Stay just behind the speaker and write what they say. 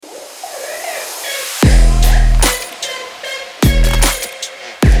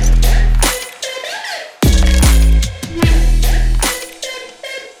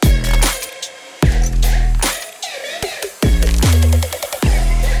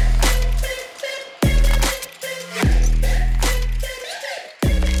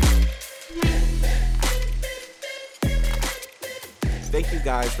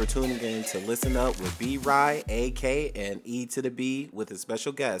guys for tuning in to Listen Up with B. Rye, AK, and E to the B with a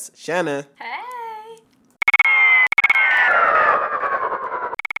special guest, Shana. Hey!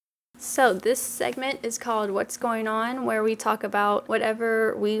 So this segment is called What's Going On, where we talk about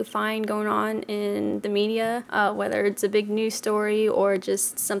whatever we find going on in the media, whether it's a big news story or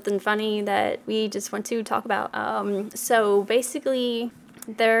just something funny that we just want to talk about. So basically,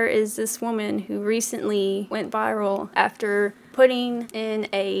 there is this woman who recently went viral after putting in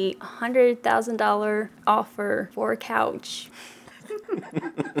a $100,000 offer for a couch.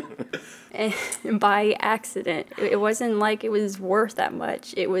 And by accident. It wasn't like it was worth that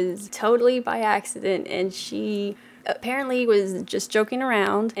much. It was totally by accident, and she apparently was just joking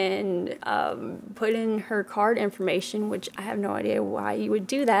around and put in her card information, which I have no idea why you would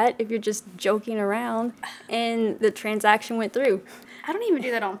do that if you're just joking around, and the transaction went through. I don't even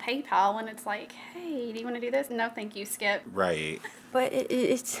do that on PayPal when it's like, hey, do you want to do this? No, thank you, skip. Right. But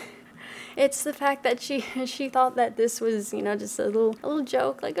it's the fact that she thought that this was, just a little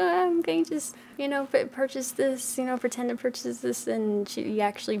joke, like, oh, I'm going to just, purchase this, pretend to purchase this, and she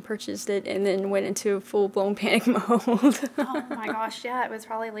actually purchased it and then went into full-blown panic mode. Oh my gosh, yeah, it was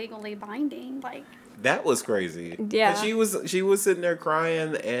probably legally binding, like. That was crazy. Yeah. She was sitting there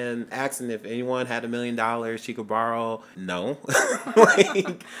crying and asking if anyone had $1 million she could borrow. No.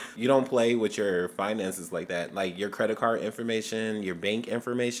 Like, you don't play with your finances like that. Like, your credit card information, your bank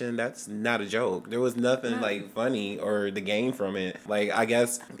information, that's not a joke. There was nothing, like, funny or the gain from it. Like, I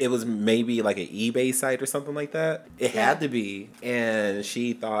guess it was maybe, like, an eBay site or something like that. It had to be. And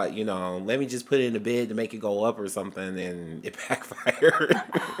she thought, let me just put it in a bid to make it go up or something, and it backfired.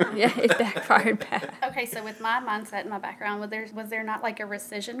 Yeah, it backfired bad. Okay, so with my mindset and my background, was there not like a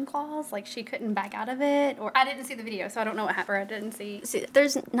rescission clause? Like she couldn't back out of it? Or I didn't see the video, so I don't know what happened. I didn't see.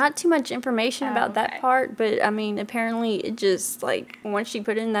 There's not too much information about that part, but I mean, apparently it just, like, once she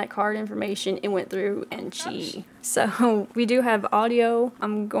put in that card information, it went through, and So we do have audio.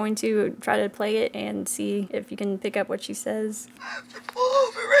 I'm going to try to play it and see if you can pick up what she says. I have to pull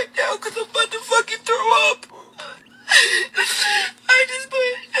over right now because I'm about to fucking throw up. I just put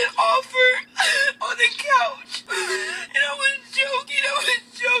an offer on the couch, and I was joking,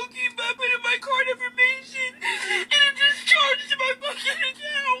 but I put in my card information, and it just charged to my fucking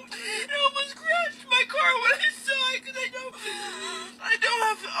account, and I almost crashed my car when I saw it, because I don't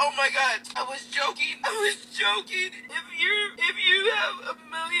have, oh my god, I was joking, if you have $1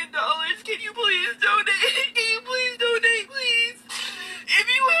 million, can you please donate, please? If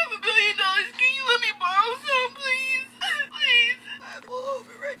you have $1 million, can you let me borrow some, please? I pull over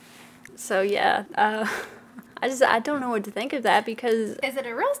right. So yeah, I don't know what to think of that, because Is it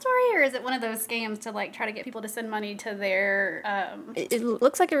a real story, or is it one of those scams to like try to get people to send money to their it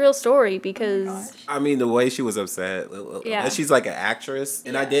looks like a real story, because I mean, the way she was upset. Yeah. She's like an actress.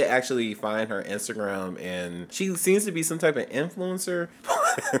 And I did actually find her Instagram, and she seems to be some type of influencer.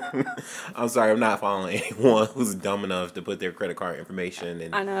 I'm sorry, I'm not following anyone who's dumb enough to put their credit card information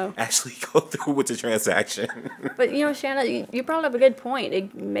and I know. actually go through with the transaction. But Shanna, you brought up a good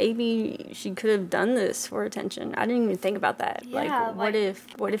point. Maybe she could have done this for attention. I didn't even think about that. Yeah, what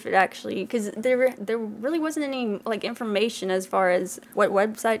if it actually, because there really wasn't any like information as far as what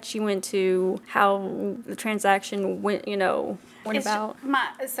website she went to, how the transaction went, went about.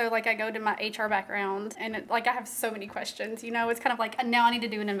 So like I go to my HR background, and I have so many questions. It's kind of like now I need to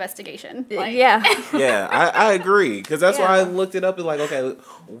do an investigation. Like, Yeah. Yeah, I agree, because that's why I Yeah. looked it up and like, okay,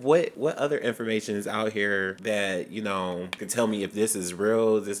 what other information is out here that can tell me if this is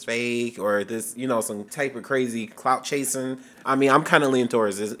real, this fake, or this some type of crazy clout chasing. I mean, I'm kind of leaning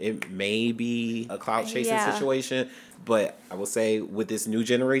towards this. It may be a clout chasing situation. But I will say, with this new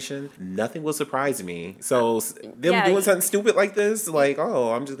generation, nothing will surprise me. So them doing something stupid like this, like,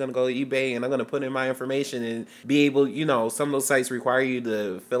 oh, I'm just going to go to eBay and I'm going to put in my information and be able, some of those sites require you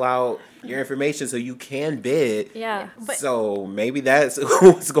to fill out your information so you can bid. Yeah. So maybe that's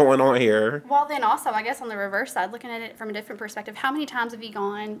what's going on here. Well, then also, I guess on the reverse side, looking at it from a different perspective, how many times have you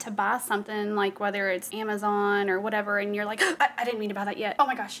gone to buy something, like whether it's Amazon or whatever, and you're like, I didn't mean to buy that yet. Oh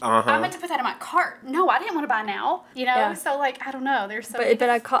my gosh. I meant to put that in my cart. No, I didn't want to buy now. Yeah. So I don't know. There's so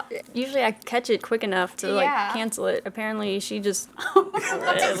usually I catch it quick enough to cancel it. Apparently she just let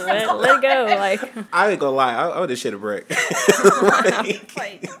it go. Like, I ain't gonna lie, I would have shit a brick.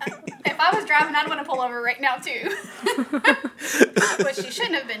 Like, If I was driving, I'd want to pull over right now too. But she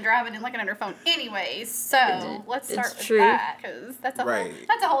shouldn't have been driving and looking at her phone anyways. So let's start with that, because that's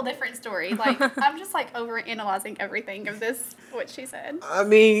a whole different story. Like, I'm just like over analyzing everything of this, what she said. I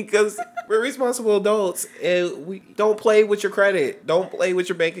mean, because we're responsible adults, and we don't play with your credit. Don't play with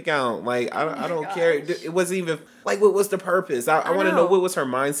your bank account. Like, I don't care. It wasn't even like, what was the purpose? I want to know what was her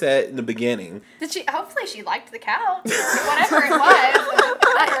mindset in the beginning. Did she? Hopefully, she liked the couch, or whatever it was.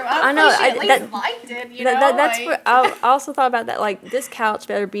 I know. She at least liked it. You know, that's what I also thought about that. Like, this couch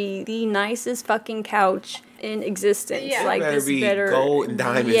better be the nicest fucking couch in existence. Yeah. Like, better this be better gold and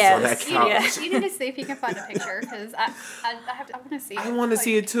diamonds on that couch. You need to see if you can find a picture, because I want to see it. I want to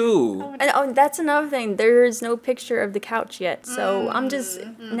see it too. And that's another thing. There is no picture of the couch yet, so I'm just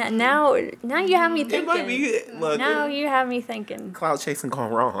now you have me thinking. It might be. Look, now you have me thinking. Cloud chasing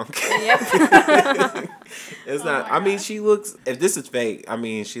gone wrong. Yep. It's not. I mean, she looks. If this is fake, I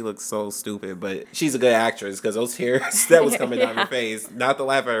mean, she looks so stupid. But she's a good actress, because those tears that was coming down her face. Not to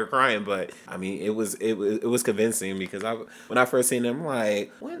laugh at her crying, but I mean, it was convincing, because when I first seen them, I'm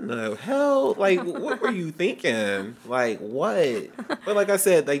like, what in the hell? Like, what were you thinking? Like, what? But like I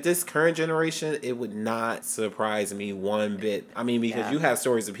said, like, this current generation, it would not surprise me one bit. I mean, because you have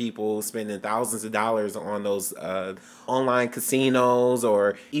stories of people spending thousands of dollars on those online casinos,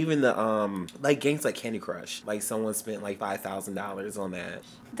 or even the like games like Candy Crush. Like, someone spent like $5,000 on that.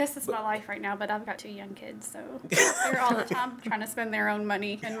 This is my life right now, but I've got 2 young kids, so they're all the time trying to spend their own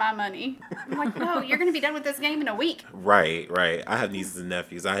money and my money. I'm like, no, you're going to be done with this game in a week. Right. I have nieces and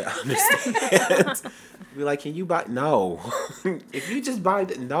nephews. I understand. Be like, can you buy? No. If you just buy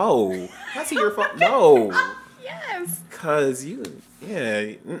no. That's your phone. No. Yes. Because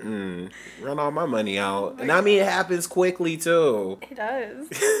run all my money out. And I mean, it happens quickly, too. It does.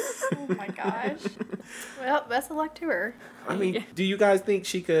 Oh, my gosh. Well, best of luck to her. I mean, do you guys think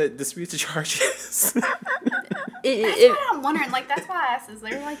she could dispute the charges? That's what I'm wondering. Like, that's why I asked, is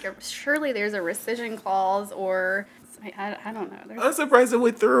there like surely there's a rescission clause, or I don't know. I'm surprised it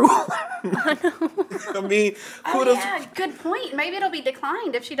went through. I mean, good point. Maybe it'll be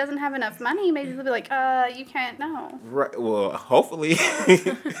declined if she doesn't have enough money. Maybe they'll be like, you can't know. Right. Well, hopefully.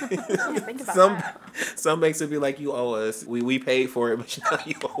 Think about Some banks would be like, you owe us. We paid for it, but now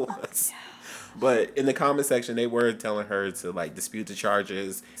you owe us. But in the comment section, they were telling her to, like, dispute the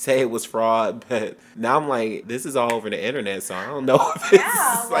charges, say it was fraud. But now I'm like, this is all over the internet, so I don't know if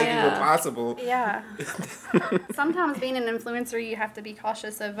it's even possible. Yeah. Sometimes being an influencer, you have to be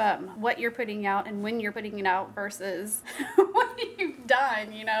cautious of what you're putting out and when you're putting it out versus what you've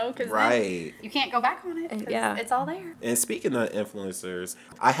done, you know? Because you can't go back on it. It's all there. And speaking of influencers,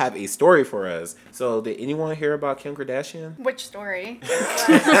 I have a story for us. So did anyone hear about Kim Kardashian? Which story?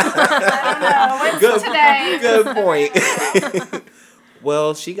 I don't know. What's today? Good point.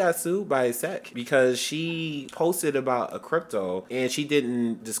 Well, she got sued by SEC because she posted about a crypto and she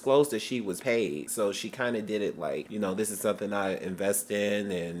didn't disclose that she was paid. So she kind of did it like, this is something I invest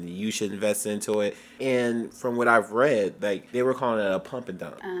in and you should invest into it. And from what I've read, like, they were calling it a pump and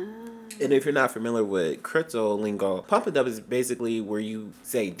dump. And if you're not familiar with crypto lingo, pump and dump is basically where you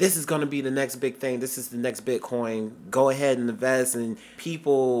say, this is going to be the next big thing. This is the next Bitcoin. Go ahead and invest. And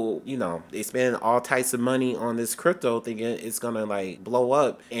people, they spend all types of money on this crypto thinking it's going to like blow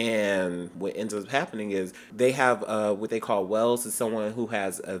up. And what ends up happening is they have what they call whales. Is someone who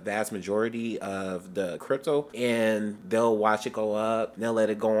has a vast majority of the crypto, and they'll watch it go up. And they'll let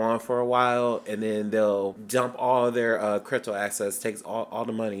it go on for a while, and then they'll dump all their crypto assets, takes all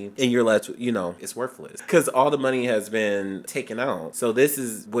the money, and you're left, it's worthless because all the money has been taken out. So this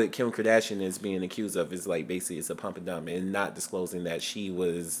is what Kim Kardashian is being accused of, is like basically it's a pump and dump and not disclosing that she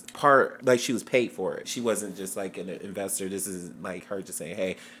was she was paid for it. She wasn't just like an investor. This is like her just saying,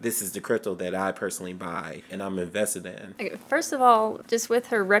 hey, this is the crypto that I personally buy and I'm invested in. Okay, first of all, just with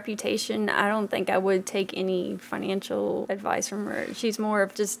her reputation, I don't think I would take any financial advice from her. She's more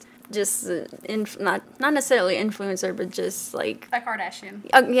of just not necessarily influencer, but just like a Kardashian.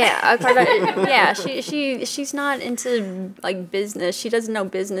 She's not into like business. She doesn't know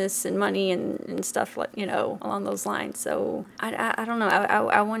business and money and stuff like along those lines. So I don't know.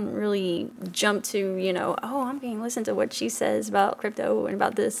 I wouldn't really jump to I'm going to listen to what she says about crypto and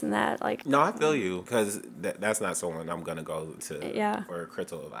about this and that. Like, no, I feel you, because that's not someone I'm gonna go to for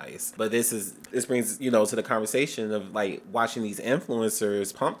crypto advice. But this brings to the conversation of like watching these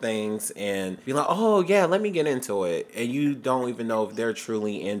influencers pump things and be like, oh yeah, let me get into it, and you don't even know if they're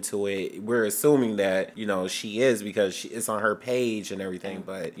truly into it. We're assuming that she is because it's on her page and everything,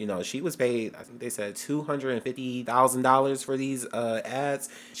 but she was paid, I think they said $250,000 for these ads.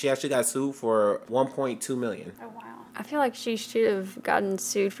 She actually got sued for $1.2 million. Oh wow. I feel like she should have gotten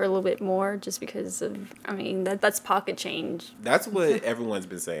sued for a little bit more just because of, I mean, that's pocket change. That's what everyone's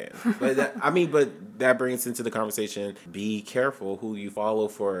been saying. But but that brings into the conversation, be careful who you follow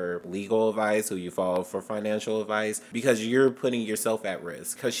for legal advice, who you follow for financial advice, because you're putting yourself at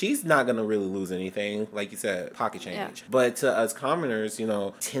risk. Because she's not going to really lose anything, like you said, pocket change. Yeah. But to us commoners, you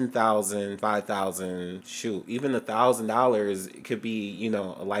know, 10,000, 5,000, shoot, even $1,000 could be, you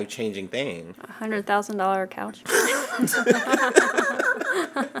know, a life-changing thing. $100,000 couch.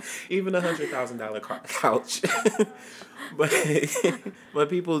 Even $100,000 couch. but but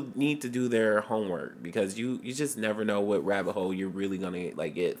people need to do their homework, because you just never know what rabbit hole you're really gonna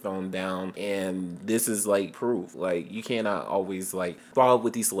like get thrown down. And this is like proof. Like, you cannot always like follow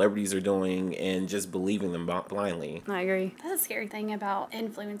what these celebrities are doing and just believing them blindly. I agree. That's a scary thing about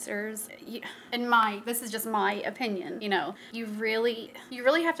influencers. This is just my opinion. You know, you really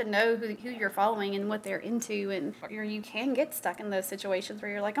have to know who you're following and what they're into, and you can get stuck in those situations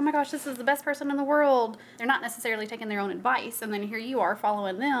where you're like, oh my gosh, this is the best person in the world. They're not necessarily taking their own advice, and then here you are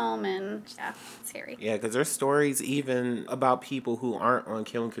following them, and yeah, it's scary. Yeah, because there's stories even about people who aren't on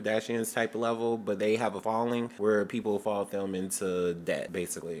Kim Kardashian's type of level, but they have a following where people follow them into debt,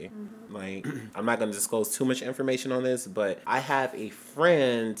 basically. Mm-hmm. Like, I'm not going to disclose too much information on this, but I have a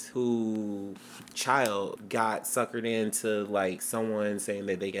friend who child got suckered into like someone saying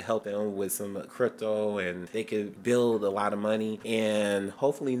that they could help them with some crypto and they could build a lot of money, and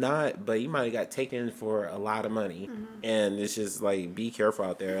hopefully not, but you might have got taken for a lot of money. Mm-hmm. And it's just like, be careful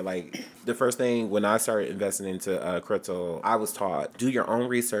out there. Like, the first thing when I started investing into crypto, I was taught, do your own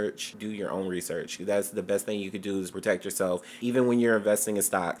research. That's the best thing you could do, is protect yourself. Even when you're investing in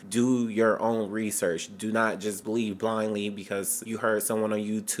stock, do your own research. Do not just believe blindly because you heard someone on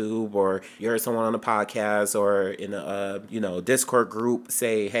YouTube or you heard someone on a podcast or in a Discord group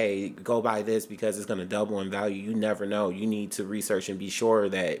say, hey, go buy this because it's going to double in value. You never know. You need to research and be sure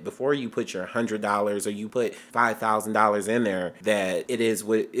that before you put your $100 or you put $5,000 in there, that it is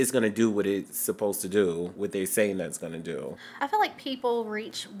what it's going to do what it's supposed to do, what they're saying that's going to do. I feel like people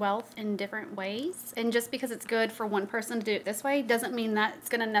reach wealth in different ways, and just because it's good for one person to do it this way doesn't mean that it's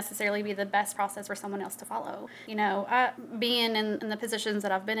going to necessarily be the best process for someone else to follow. You know, being in the positions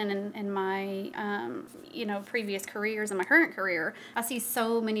that I've been in my previous careers and my current career, I see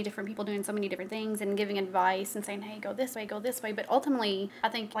so many different people doing so many different things and giving advice and saying, hey, go this way, but ultimately I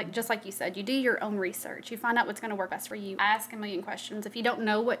think, like just like you said, you do your own research. You find out what's going to work best for you. Ask a million questions. If you don't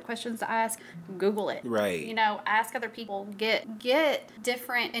know what questions to ask, Google it. Right. You know, ask other people. Get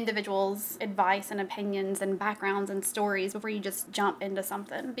different individuals' advice and opinions and backgrounds and stories before you just jump into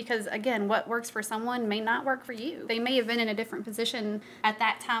something. Because again, what works for someone may not work for you. They may have been in a different position at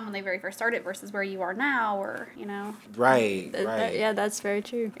that time when they very first started versus where you are now, or, you know. Right. Yeah, that's very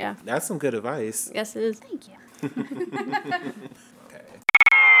true. Yeah. That's some good advice. Yes, it is. Thank you.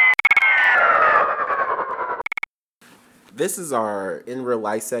 This is our in real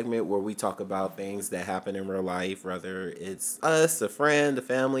life segment where we talk about things that happen in real life, whether it's us, a friend, a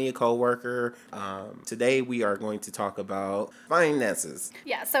family, a coworker. Today we are going to talk about finances.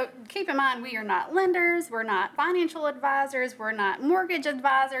 Yeah, so keep in mind, we are not lenders, we're not financial advisors, we're not mortgage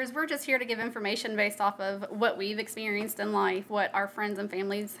advisors. We're just here to give information based off of what we've experienced in life, what our friends and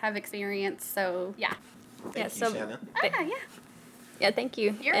families have experienced. So, yeah. Thank you, Shana. Yeah. Yeah, thank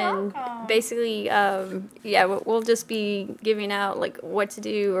you. You're and welcome. Basically, we'll just be giving out like what to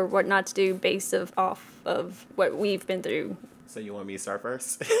do or what not to do based off of what we've been through. So you want me to start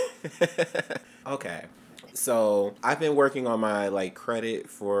first? Okay. So I've been working on my credit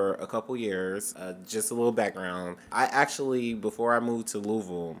for a couple years. Just a little background. I actually, before I moved to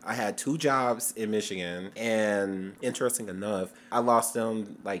Louisville, I had 2 jobs in Michigan, and interesting enough, I lost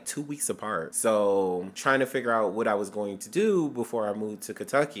them 2 weeks apart. So trying to figure out what I was going to do before I moved to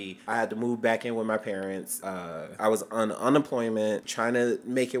Kentucky, I had to move back in with my parents. I was on unemployment, trying to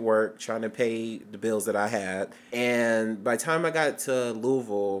make it work, trying to pay the bills that I had. And by the time I got to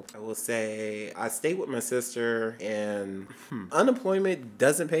Louisville, I will say I stayed with my sister, and unemployment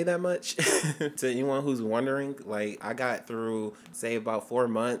doesn't pay that much. To anyone who's wondering, I got through say about 4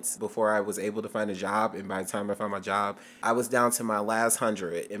 months before I was able to find a job, and by the time I found my job, I was down to my last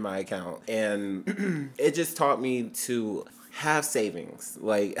 100 in my account. And it just taught me to have savings,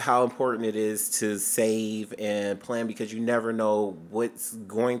 how important it is to save and plan, because you never know what's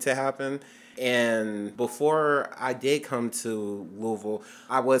going to happen. And before I did come to Louisville,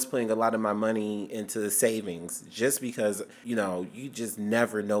 I was putting a lot of my money into savings, just because, you just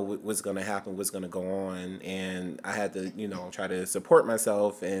never know what's going to happen, what's going to go on. And I had to, try to support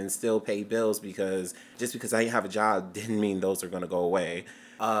myself and still pay bills, because just because I didn't have a job didn't mean those are going to go away.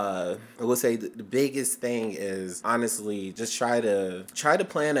 I would say the biggest thing is honestly just try to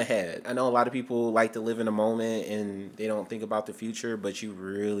plan ahead. I know a lot of people like to live in a moment and they don't think about the future, but you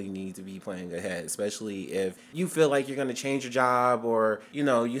really need to be planning ahead, especially if you feel like you're going to change your job, or you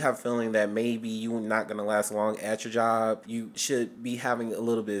have a feeling that maybe you're not going to last long at your job. You should be having a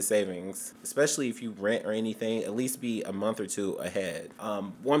little bit of savings, especially if you rent or anything. At least be a month or two ahead.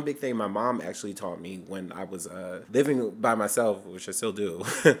 One big thing my mom actually taught me when I was living by myself, which I still do.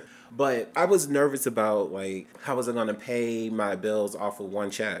 But I was nervous about, like, how was I going to pay my bills off of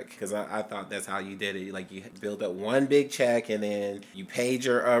one check? Because I thought that's how you did it. Like, you build up one big check and then you paid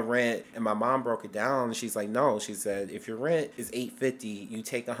your rent. And my mom broke it down. She's like, no. She said, if your rent is $850, you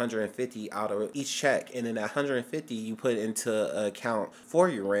take $150 out of each check. And then that $150 you put into an account for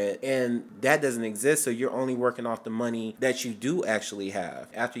your rent. And that doesn't exist. So you're only working off the money that you do actually have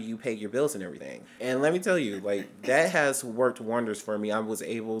after you pay your bills and everything. And let me tell you, like, that has worked wonders for me. I was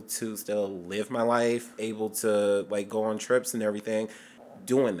able to still live my life, able to like go on trips and everything,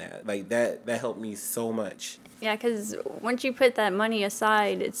 doing that. Like that helped me so much. Yeah, because once you put that money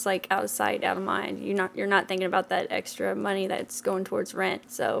aside, it's like out of sight, out of mind. You're not thinking about that extra money that's going towards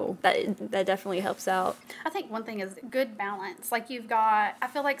rent. So that definitely helps out. I think one thing is good balance. Like I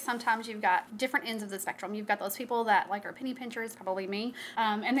feel like sometimes you've got different ends of the spectrum. You've got those people that like are penny pinchers, probably me.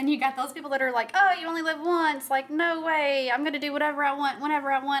 And then you got those people that are like, oh, you only live once. Like, no way. I'm going to do whatever I want,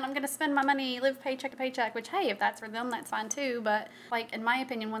 whenever I want. I'm going to spend my money, live paycheck to paycheck, which, hey, if that's for them, that's fine too. But like, in my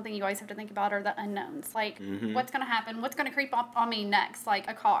opinion, one thing you always have to think about are the unknowns. Like, what's going to happen? What's going to creep up on me next? Like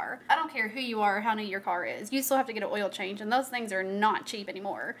a car. I don't care who you are or how new your car is. You still have to get an oil change, and those things are not cheap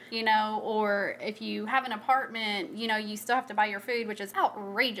anymore, or if you have an apartment, you still have to buy your food, which is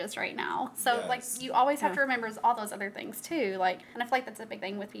outrageous right now. So, Yes. like, you always have to remember all those other things, too. Like, and I feel like that's a big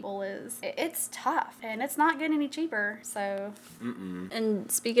thing with people is it's tough, and it's not getting any cheaper, so.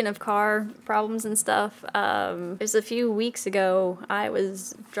 And speaking of car problems and stuff, it was a few weeks ago, I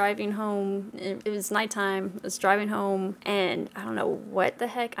was driving home. It was nighttime. I was driving home, and I don't know what the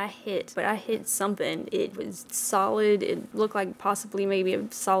heck I hit, but I hit something. It was solid. It looked like possibly maybe a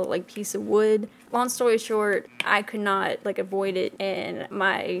solid like piece of wood. Long story short, I could not like avoid it, and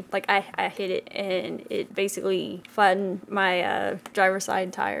I hit it, and it basically flattened my driver's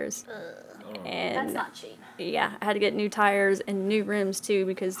side tires. And That's not cheap. yeah, I had to get new tires and new rims too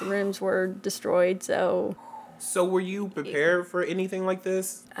because the rims were destroyed. So were you prepared for anything like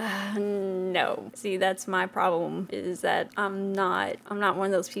this? No. See, that's my problem is that I'm not one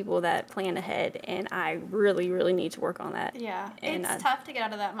of those people that plan ahead, and I really, really need to work on that. Yeah, and it's tough to get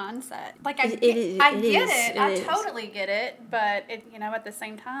out of that mindset. Like, I It is. I totally get it, but at the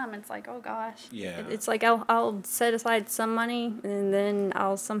same time, it's like, oh gosh. Yeah. It's like I'll set aside some money, and then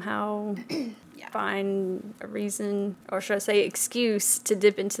I'll somehow find a reason, or should I say excuse, to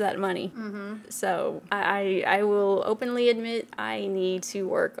dip into that money. So I will openly admit I need to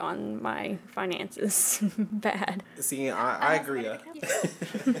work on my finances bad. See, I agree.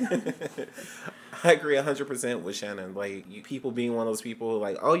 I agree 100% with Shannon. Like, people being one of those people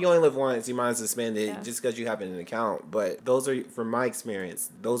like, oh, you only live once, you might as well spend it just because you have it in an account. But those are, from my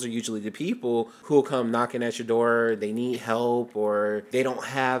experience, those are usually the people who will come knocking at your door. They need help or they don't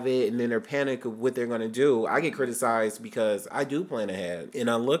have it, and then they're panic of what they're going to do. I get criticized because I do plan ahead. And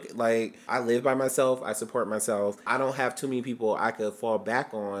I look like I live by myself. I support myself. I don't have too many people I could fall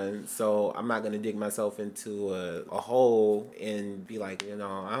back on. So I'm not going to dig myself into a hole and be like, I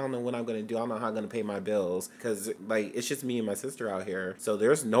don't know what I'm going to do. I don't know how I'm going to pay my bills, because like it's just me and my sister out here, so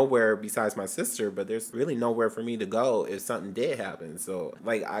there's nowhere besides my sister, but there's really nowhere for me to go if something did happen. So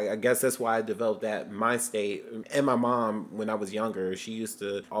like I guess that's why I developed that mind state. And my mom, when I was younger, she used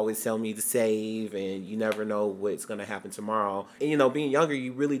to always tell me to save, and you never know what's going to happen tomorrow. And being younger,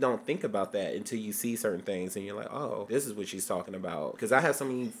 you really don't think about that until you see certain things and you're like, oh, this is what she's talking about. Because I have so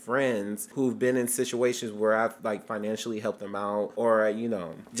many friends who've been in situations where I've like financially helped them out, or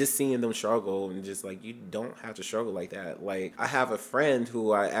just seeing them struggle, and just like, you don't have to struggle like that. Like, I have a friend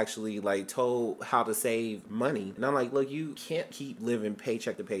who I actually like told how to save money, and I'm like, look, you can't keep living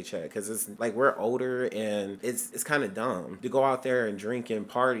paycheck to paycheck, because it's like we're older, and it's kind of dumb to go out there and drink and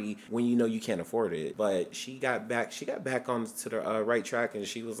party when you can't afford it. But she got back onto the right track, and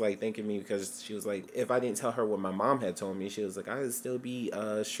she was like thanking me, because she was like, if I didn't tell her what my mom had told me, she was like, I would still be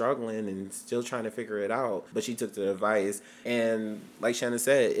struggling and still trying to figure it out. But she took the advice, and like Shannon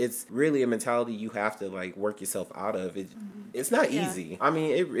said, it's really a mentality reality you have to like work yourself out of it. It's not easy. I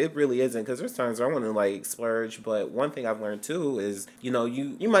mean, it really isn't, because there's times where I want to like splurge. But one thing I've learned too is,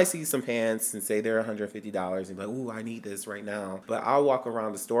 you might see some pants and say they're $150 and be like, ooh, I need this right now. But I'll walk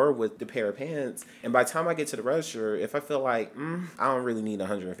around the store with the pair of pants, and by the time I get to the register, if I feel like I don't really need a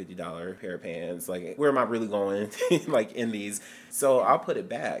 $150 pair of pants, like where am I really going? Like in these, so I'll put it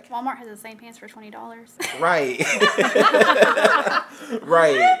back. Walmart has the same pants for $20. Right.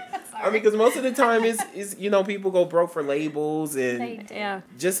 Right. I mean, because most of the time is people go broke for labels and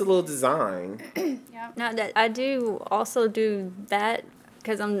just a little design. Now that I do also do that,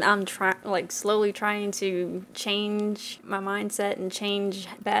 because I'm slowly trying to change my mindset and change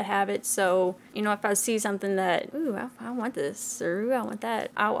bad habits. So, if I see something that, ooh, I want this, or ooh, I want that,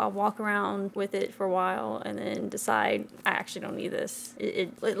 I'll walk around with it for a while and then decide I actually don't need this.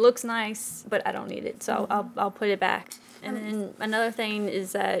 It looks nice, but I don't need it. So I'll put it back. And then another thing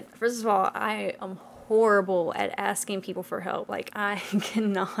is that, first of all, I am horrible at asking people for help. Like, I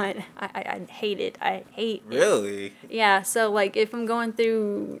cannot, I hate it. I hate it. Really? Yeah, so, like, if I'm going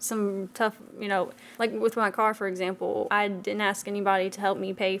through some tough, like with my car, for example, I didn't ask anybody to help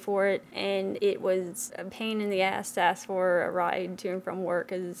me pay for it, and it was a pain in the ass to ask for a ride to and from work,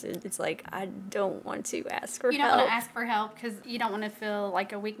 because it's like, I don't want to ask for help. You don't want to ask for help because you don't want to feel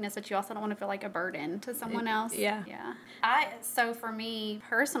like a weakness, but you also don't want to feel like a burden to someone else. Yeah. So for me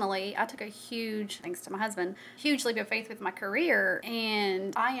personally, I took a huge, thanks to my husband, huge leap of faith with my career,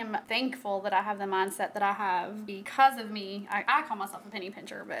 and I am thankful that I have the mindset that I have because of me. I call myself a penny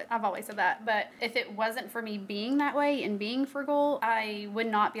pincher, but I've always said that. But if it wasn't for me being that way and being frugal, I would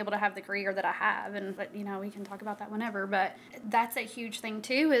not be able to have the career that I have. But we can talk about that whenever. But that's a huge thing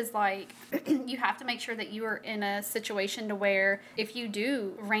too, is like you have to make sure that you are in a situation to where if you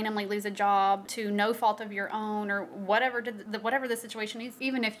do randomly lose a job to no fault of your own, or whatever the situation is,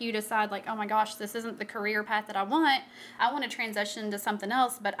 even if you decide like, oh my gosh, this isn't the career path that I want to transition to something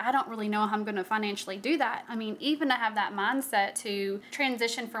else, but I don't really know how I'm going to financially do that. I mean, even to have that mindset to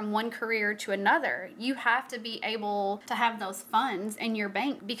transition from one career to another, you have to be able to have those funds in your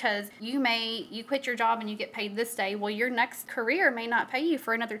bank, because you quit your job and you get paid this day. Well, your next career may not pay you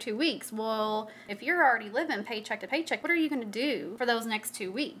for another 2 weeks. Well, if you're already living paycheck to paycheck, what are you going to do for those next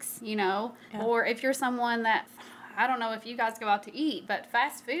 2 weeks, Or if you're someone that, I don't know if you guys go out to eat, but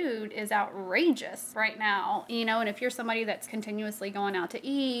fast food is outrageous right now, and if you're somebody that's continuously going out to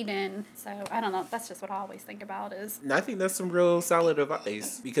eat, and so, I don't know, that's just what I always think about is. And I think that's some real solid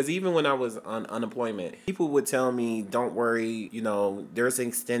advice, because even when I was on unemployment, people would tell me, don't worry, there's an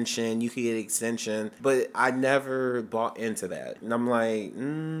extension, you can get extension, but I never bought into that. And I'm like,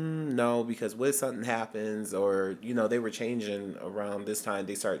 no, because what if something happens, or, they were changing around this time,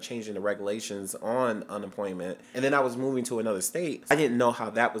 they started changing the regulations on unemployment. And then I was moving to another state. I didn't know how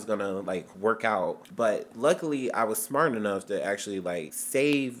that was gonna like work out. But luckily I was smart enough to actually like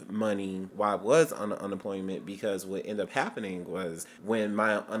save money while I was on unemployment, because what ended up happening was when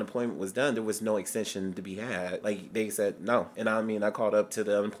my unemployment was done, there was no extension to be had. Like they said no. And I called up to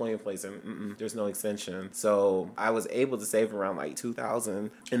the unemployment place and there's no extension. So I was able to save around like $2,000,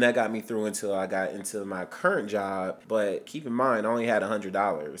 and that got me through until I got into my current job. But keep in mind, I only had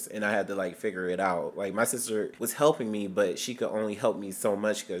 $100 and I had to like figure it out. Like my sister was helping me, but she could only help me so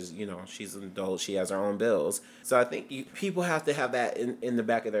much because, she's an adult, she has her own bills. So I think people have to have that in the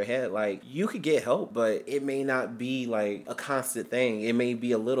back of their head. Like, you could get help, but it may not be like a constant thing. It may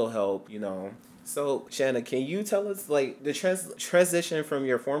be a little help, So, Shana, can you tell us, like, the transition from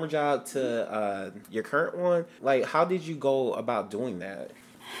your former job to your current one? Like, how did you go about doing that?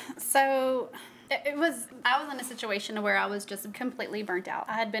 So I was in a situation where I was just completely burnt out.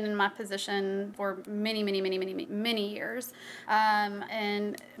 I had been in my position for many, many, many, many, many years.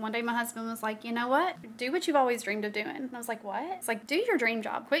 And one day my husband was like, you know what? Do what you've always dreamed of doing. And I was like, what? It's like, do your dream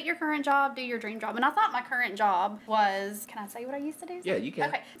job. Quit your current job, do your dream job. And I thought my current job was, can I say what I used to do? Yeah, you can.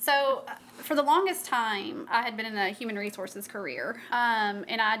 Okay. So for the longest time, I had been in a human resources career.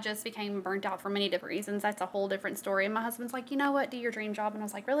 And I just became burnt out for many different reasons. That's a whole different story. And my husband's like, you know what? Do your dream job. And I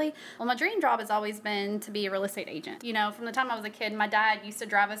was like, really? Well, my dream job has always been to be a real estate agent. From the time I was a kid, my dad used to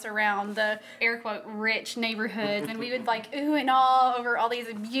drive us around the air quote rich neighborhoods, and we would like ooh and all over all these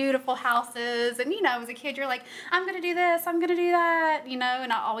beautiful houses. And as a kid, you're like, I'm gonna do this, I'm gonna do that, and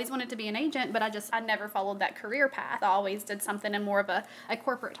I always wanted to be an agent, but I never followed that career path. I always did something in more of a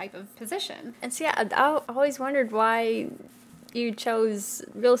corporate type of position. And see, I always wondered why you chose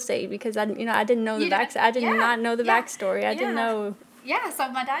real estate, because I didn't know the I did not know the backstory. I didn't know. Yeah, so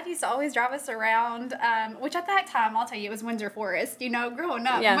my dad used to always drive us around, which at that time, I'll tell you, it was Windsor Forest. Growing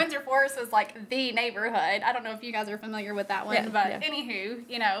up, Yeah. Windsor Forest was like the neighborhood. I don't know if you guys are familiar with that one, Yeah, but yeah.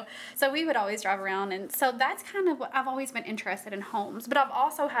 anywho, so we would always drive around. And so that's kind of what I've always been interested in homes, but I've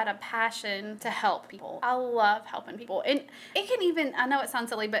also had a passion to help people. I love helping people. And it can even, I know it sounds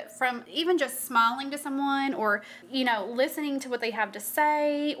silly, but from even just smiling to someone or, listening to what they have to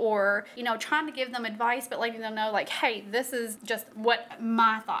say or, trying to give them advice, but letting them know like, hey, this is just what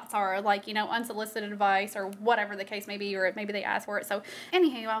my thoughts are, like, unsolicited advice or whatever the case may be, or maybe they ask for it. So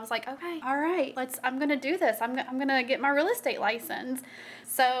anywho, I was like, okay, all right, I'm going to do this. I'm going to get my real estate license.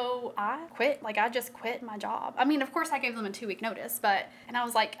 So I quit. Like, I just quit my job. I mean, of course I gave them a 2-week notice, and I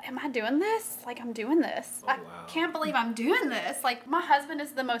was like, am I doing this? Like, I'm doing this. Oh, I wow. can't believe I'm doing this. Like, my husband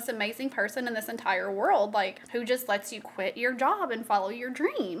is the most amazing person in this entire world, like, who just lets you quit your job and follow your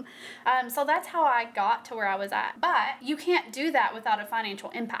dream. So that's how I got to where I was at. But you can't do that without a financial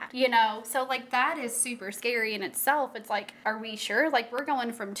impact, So, like, that is super scary in itself. It's like, are we sure? Like, we're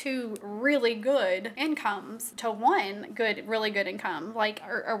going from 2 really good incomes to 1 really good income. Like,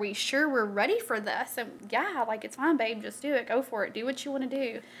 are we sure we're ready for this? And yeah, like, it's fine, babe. Just do it. Go for it. Do what you want to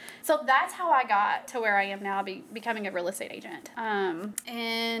do. So that's how I got to where I am now, becoming a real estate agent.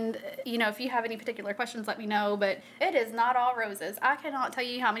 And, if you have any particular questions, let me know. But it is not all roses. I cannot tell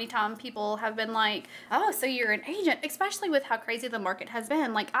you how many times people have been like, oh, so you're an agent, especially with how crazy the market has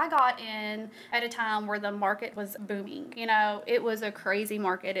been. Like, I got in at a time where the market was booming. It was a crazy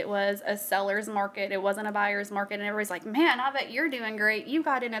market. It was a seller's market. It wasn't a buyer's market. And everybody's like, man, I bet you're doing great. You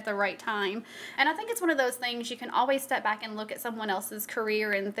got in at the right time. And I think it's one of those things you can always step back and look at someone else's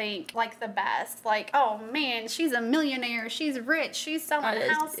career and think, like, the best. Like, oh, man, she's a millionaire. She's rich. She's selling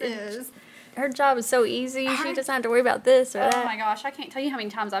houses. Her job is so easy. She doesn't have to worry about this or that. Oh my gosh, I can't tell you how many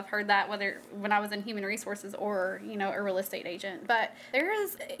times I've heard that, whether when I was in human resources or, a real estate agent. But there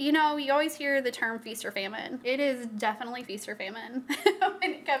is, you always hear the term feast or famine. It is definitely feast or famine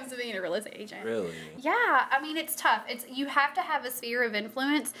when it comes to being a real estate agent. Really? Yeah, I mean, it's tough. You have to have a sphere of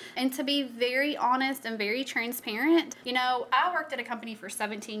influence, and to be very honest and very transparent. I worked at a company for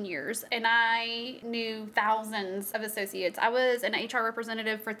 17 years, and I knew thousands of associates. I was an HR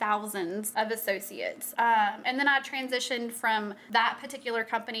representative for thousands of associates. And then I transitioned from that particular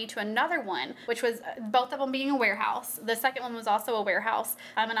company to another one, which was both of them being a warehouse. The second one was also a warehouse.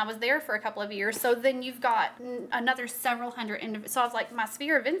 And I was there for a couple of years. So then you've got another several hundred individuals. So I was like, my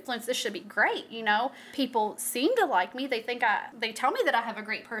sphere of influence, this should be great. People seem to like me. They tell me that I have a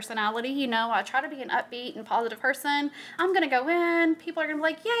great personality. I try to be an upbeat and positive person. I'm going to go in. People are going to be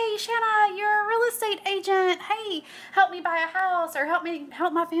like, yay, Shana, you're a real estate agent. Hey, help me buy a house, or help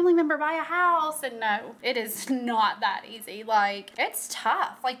my family member buy a house. And no, it is not that easy. Like, it's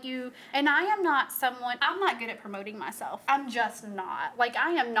tough. And I am not I'm not good at promoting myself. I'm just not. Like,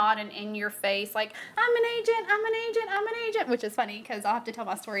 I am not an in-your-face, like, I'm an agent, which is funny because I'll have to tell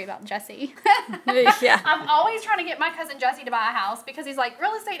my story about Jesse. Yeah. I'm always trying to get my cousin Jesse to buy a house because he's like,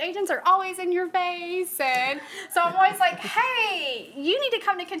 real estate agents are always in your face. And so I'm always like, hey, you need to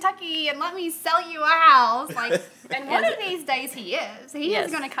come to Kentucky and let me sell you a house. Like, and one of these days he is. He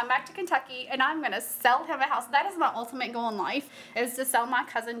is going to come back to Kentucky and I'm going to sell him a house. That is my ultimate goal in life, is to sell my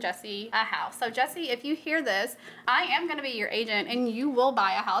cousin Jesse a house. So Jesse, if you hear this, I am going to be your agent and you will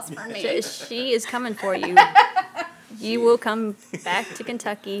buy a house from me. She is coming for you. You will come back to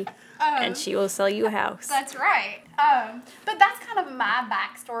Kentucky and she will sell you a house. That's right. But that's kind of my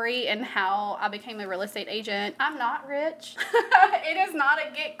backstory and how I became a real estate agent. I'm not rich. It is not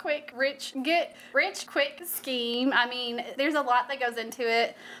a get rich quick scheme. I mean, there's a lot that goes into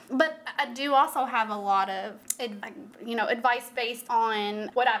it, but I do also have a lot of advice based on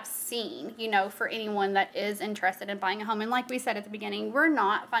what I've seen, for anyone that is interested in buying a home. And like we said at the beginning, we're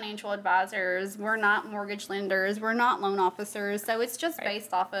not financial advisors, we're not mortgage lenders, we're not loan officers, so it's just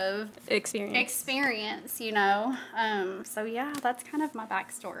based off of experience. So yeah, that's kind of my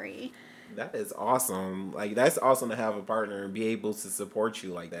backstory. That is awesome. Like, that's awesome to have a partner and be able to support you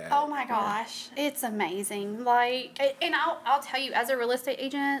like that. Oh my gosh, it's amazing. Like, and I'll tell you, as a real estate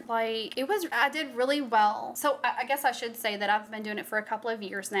agent, like, I did really well. So I guess I should say that I've been doing it for a couple of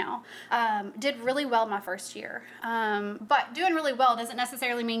years now. Did really well my first year. But doing really well doesn't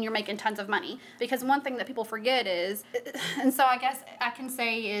necessarily mean you're making tons of money, because one thing that people forget is, and so I guess I can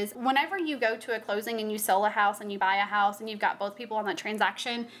say is, whenever you go to a closing and you sell a house and you buy a house and you've got both people on that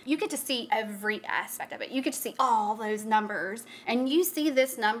transaction, you get to see see every aspect of it. You get to see all those numbers, and you see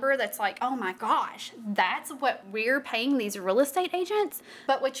this number that's like, oh my gosh, that's what we're paying these real estate agents.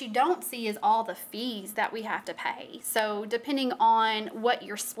 But what you don't see is all the fees that we have to pay. So depending on what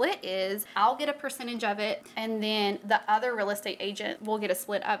your split is, I'll get a percentage of it, and then the other real estate agent will get a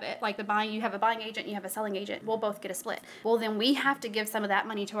split of it. Like you have a buying agent, you have a selling agent, we'll both get a split. Well, then we have to give some of that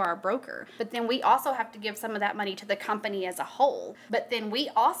money to our broker, but then we also have to give some of that money to the company as a whole. But then we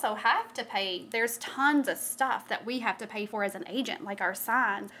also have to pay, there's tons of stuff that we have to pay for as an agent, like our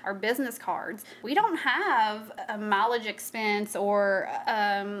signs, our business cards. We don't have a mileage expense or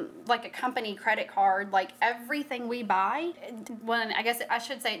like a company credit card. Like everything we buy, I guess I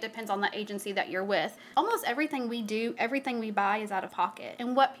should say it depends on the agency that you're with. Almost everything we do, everything we buy is out of pocket.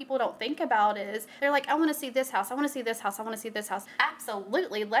 And what people don't think about is they're like, I want to see this house, I want to see this house, I want to see this house.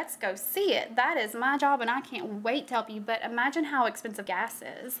 Absolutely, let's go see it. That is my job, and I can't wait to help you. But imagine how expensive gas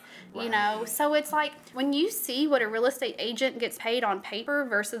is, you know? So it's like when you see what a real estate agent gets paid on paper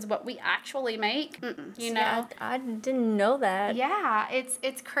versus what we actually make, you know? Yeah, I didn't know that. Yeah,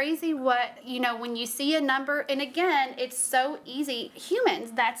 it's crazy what, you know, when you see a number, and again, it's so easy.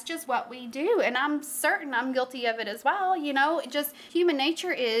 Humans, that's just what we do. And I'm certain I'm guilty of it as well, you know? Just human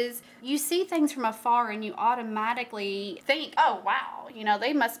nature is you see things from afar and you automatically think, oh, wow, you know,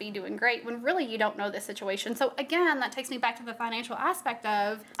 they must be doing great, when really you don't know the situation. So again, that takes me back to the financial aspect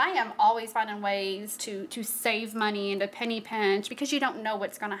of I am always finding ways to save money and to penny pinch, because you don't know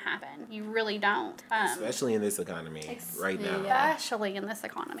what's going to happen. You really don't. Especially in this economy right now. Especially in this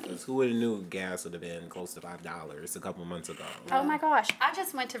economy. Because who would have knew gas would have been close to $5 a couple months ago? Oh my gosh. I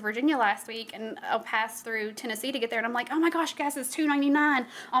just went to Virginia last week and I'll pass through Tennessee to get there, and I'm like, oh my gosh, gas is $2.99.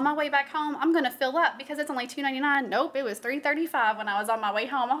 On my way back home, I'm going to fill up because it's only $2.99. Nope, it was $3.35 when I was on my way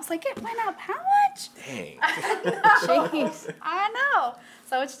home. I was like, it went up how much? Dang. Jeez. I know.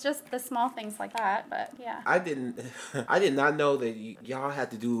 So it's just the small things like that, but yeah. I did not know that y'all had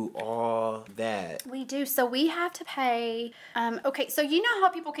to do all that. We do. So we have to pay, okay, so you know how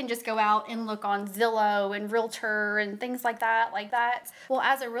people can just go out and look on Zillow and Realtor and things like that? Well,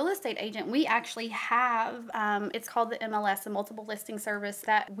 as a real estate agent, we actually have, it's called the MLS, the multiple listing service,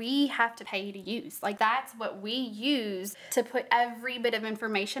 that we have to pay to use. Like that's what we use to put every bit of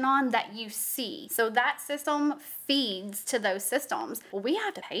information on that you see. So that system feeds to those systems. Well, we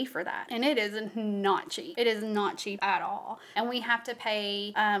have to pay for that, and it is not cheap. It is not cheap at all. And we have to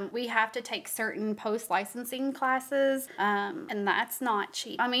pay, we have to take certain post-licensing classes, and that's not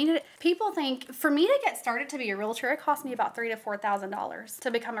cheap. I mean, people think, for me to get started to be a realtor, it cost me about $3,000 to $4,000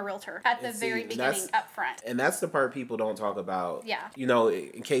 to become a realtor at the very beginning up front. And that's the part people don't talk about. Yeah. You know,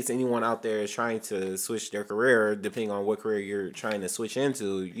 in case anyone out there is trying to switch their career, depending on what career you're trying to switch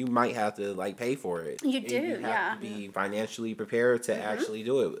into, you might have to like pay for it. You do, you have to be financially prepared to Mm-hmm. actually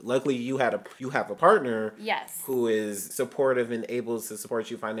do it. Luckily, you have a partner, Yes, who is supportive and able to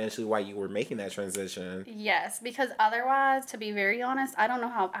support you financially while you were making that transition. yes, because otherwise, to be very honest, I don't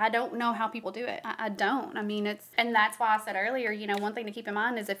know how people do it. I don't. I mean, and that's why I said earlier, you know, one thing to keep in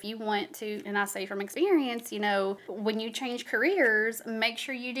mind is if you want to, and I say from experience, you know, when you change careers, make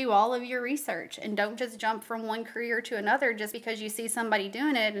sure you do all of your research and don't just jump from one career to another just because you see somebody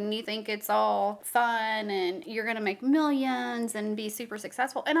doing it and you think it's all fun and you're going to make millions and be super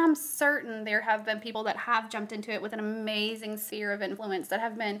successful. And I'm certain there have been people that have jumped into it with an amazing sphere of influence that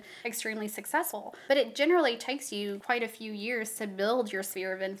have been extremely successful. But it generally takes you quite a few years to build your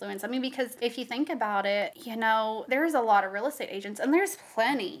sphere of influence. I mean, because if you think about it, you know, there's a lot of real estate agents, and there's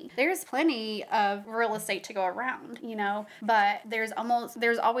plenty of real estate to go around, you know, but there's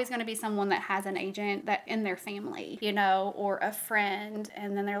always going to be someone that has an agent that in their family, you know, or a friend,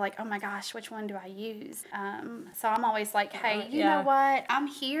 and then they're like, oh my gosh, which one do I use? So I'm always like, hey, you know what? I'm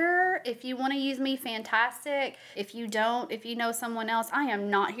here. If you want to use me, fantastic. If you don't, if you know someone else, I am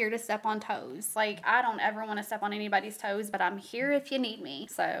not here to step on toes. Like, I don't ever want to step on anybody's toes, but I'm here if you need me.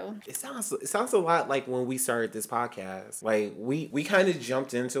 So it sounds a lot like when we started this podcast. Like we kind of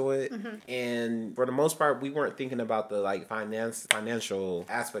jumped into it, and for the most part, we weren't thinking about the like financial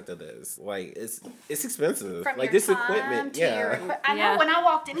aspect of this. Like it's expensive. From like your this time equipment, to I know when I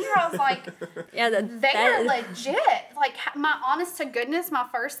walked in here, I was like, they are legit. Like, my honest to goodness, my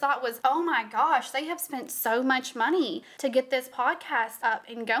first thought was, oh my gosh, they have spent so much money to get this podcast up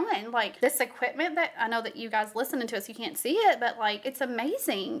and going. Like, this equipment that I know that you guys listening to us, you can't see it, but like, it's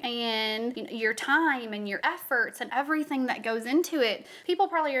amazing. And you know, your time and your efforts and everything that goes into it. People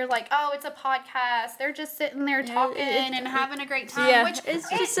probably are like, oh, it's a podcast. They're just sitting there talking and having a great time. Yeah, which it's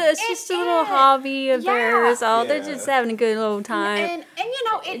just a little hobby of theirs. They're just having a good old time. And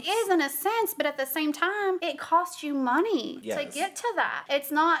you know, it is in a sense, but at the same time, it costs you money to get to that. It's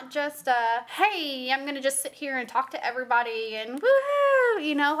not just hey, I'm going to just sit here and talk to everybody and woohoo,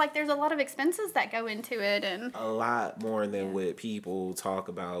 you know, like there's a lot of expenses that go into it, and a lot more than what people talk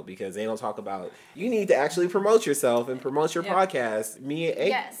about, because they don't talk about you need to actually promote yourself and promote your podcast. Me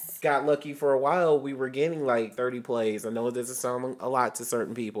and A got lucky for a while. We were getting like 30 plays. I know it doesn't sound a lot to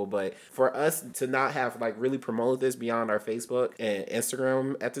certain people, but for us to not have like really promoted this beyond our Facebook and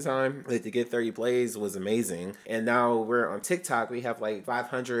Instagram at the time, like to get 30 plays was amazing. And now we're on TikTok. We have like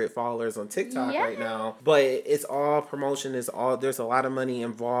 500 followers on TikTok right now, but it's all promotion. There's a lot of money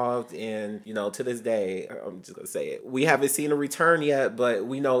involved, and you know, to this day, I'm just gonna say it, we haven't seen a return yet, but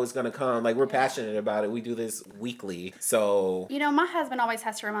we know it's gonna come. Like, we're passionate about it. We do this weekly, so you know, my husband always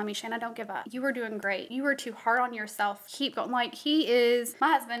has to remind me, Shana, don't give up. You were doing great. You were too hard on yourself. Keep going. Like, my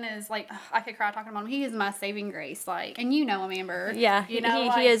husband is like, I could cry talking about him. He is my saving grace. Like, and you know him, Amber. Yeah, you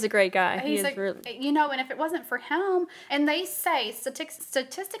know, he is a great guy. You know, and if it wasn't for him, and they say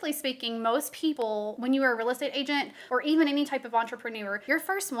statistically speaking, most people, when you are a real estate agent or even any type of entrepreneur, your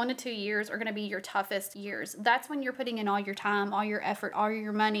first 1 to 2 years are going to be your toughest years. That's when you're putting in all your time, all your effort, all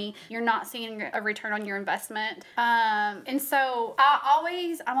your money. You're not seeing a return on your investment. And so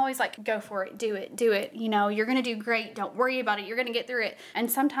I'm always like, go for it, do it. You know, you're going to do great. Don't worry about it. You're going to get through it.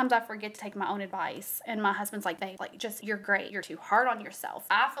 And sometimes I forget to take my own advice. And my husband's like, babe, like, just, you're great. You're too hard on yourself.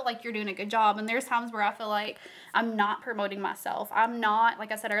 I feel like you're doing a good job. And there's times where I feel like I'm not promoting myself. I'm not,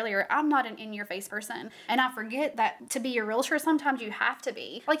 like I said earlier, I'm not an in-your-face person. And I forget that to be a realtor, sometimes you have to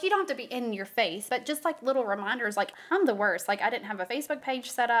be. Like, you don't have to be in your face, but just like little reminders, like, I'm the worst. Like, I didn't have a Facebook page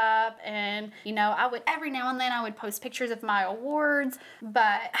set up. And, you know, I would, every now and then I would post pictures of my awards,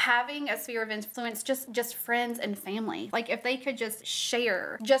 but having a sphere of influence, just friends and family, like if they could just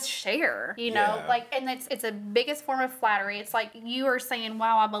share, you know, like, and it's a biggest form of flattery. It's like you are saying,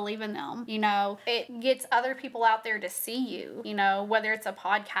 wow, I believe in them. You know, it gets other people out there to see you, you know, whether it's a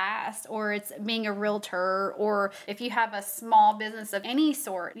podcast or it's being a realtor, or if you have a small business of any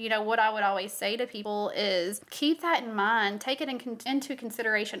sort. You know, what I would always say to people is keep that in mind, take it into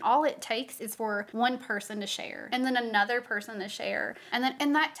consideration. All it takes is for one person to share, and then another person to share, and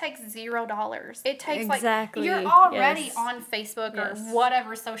that takes $0. It takes like you're already on Facebook or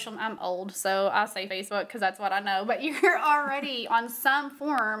whatever social. I'm old, so I say Facebook because that's what I know. But you're already on some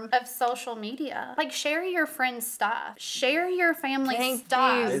form of social media. Like, share your friends' stuff, share your family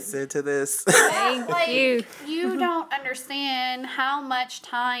stuff. Listen to this. Thank you. You don't understand how much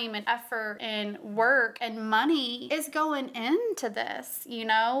time and effort and work and money is going into this, you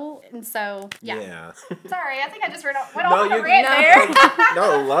know? And so, yeah. Sorry, I think I just went off on a rant there.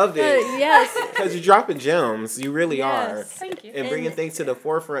 No, loved it. Yes. Because you're dropping gems. You really are. Thank you. And bringing things to the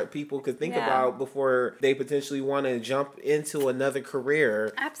forefront people could think about before they potentially want to jump into another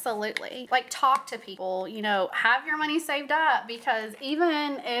career. Absolutely. Like, talk to people, you know, have your money saved up, because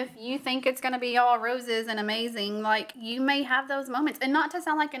even if you think it's going to be all roses and amazing, like, you may have those moments. And not to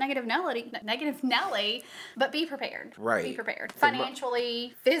sound like a negative Nelly, but be prepared. Right. Be prepared.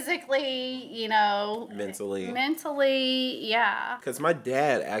 Financially, physically, you know. Mentally, yeah. Because my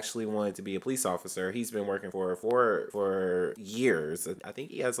dad actually wanted to be a police officer. He's been working for years. I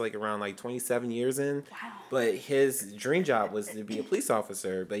think he has like around like 27 years in. Wow. But his dream job was to be a police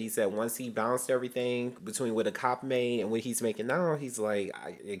officer. But he said once he balanced everything between what a cop made and what he's making now, he's like,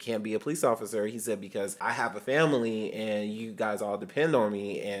 I can't be a police officer. He said, because I have a family and you guys all depend on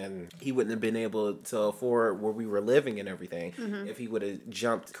me, and he wouldn't have been able to afford where we were living and everything if he would have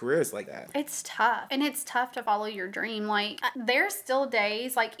jumped careers like that. It's tough. And it's tough to follow your dream. Like, there's still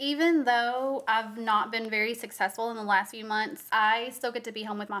days, like, even though I've not been very successful in the last few months, I still get to be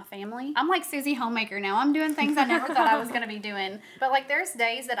home with my family. I'm like Susie Homemaker now. I'm doing things I never thought I was going to be doing. But, like, there's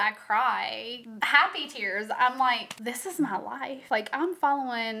days that I cry, happy tears. I'm like, this is my life. Like, I'm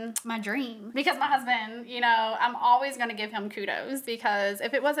following my dream. Because my husband, you know, I'm always going to give him kudos, because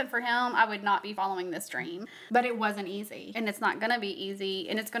if it wasn't for him, I would not be following this dream. But it wasn't easy. And it's not going to be easy.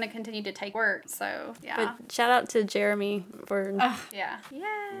 And it's going to continue to take work. So, yeah. But shout out to Jeremy for... Yeah.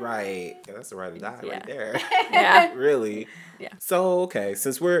 Right. Yeah, that's the ride or die right there. Yeah. Really. Yeah. So, okay,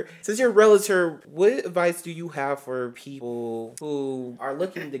 since you're a realtor, what advice do you have for people who are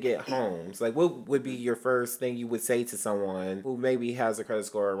looking to get homes? Like, what would be your first thing you would say to someone who maybe has a credit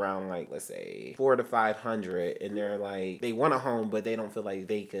score around, like, let's say 400 to 500, and they're like, they want a home, but they don't feel like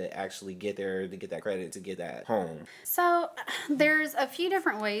they could actually get there to get that credit to get that home? So there's a few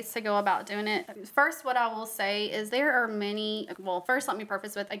different ways to go about doing it. First, what I will say is there are many, well, first let me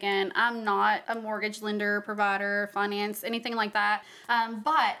preface with, again, I'm not a mortgage lender, provider, finance, anything like that.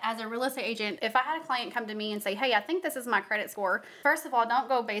 But as a real estate agent, if I had a client come to me and say, hey, I think this is my credit score. First of all, don't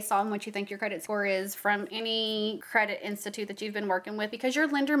go based on what you think your credit score is from any credit institution institute that you've been working with, because your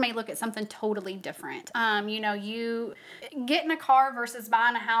lender may look at something totally different. You getting a car versus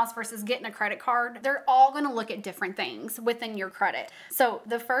buying a house versus getting a credit card, they're all going to look at different things within your credit. So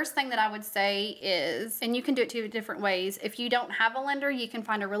the first thing that I would say is, and you can do it two different ways. If you don't have a lender, you can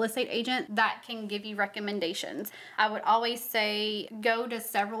find a real estate agent that can give you recommendations. I would always say go to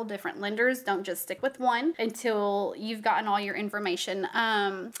several different lenders. Don't just stick with one until you've gotten all your information.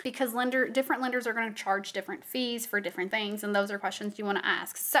 Because different lenders are going to charge different fees for different things, and those are questions you want to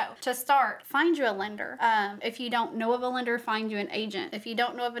ask. So to start, find you a lender. If you don't know of a lender, find you an agent. If you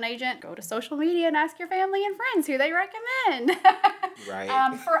don't know of an agent, go to social media and ask your family and friends who they recommend. Right.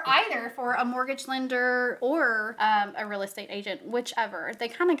 For a mortgage lender or a real estate agent, whichever. They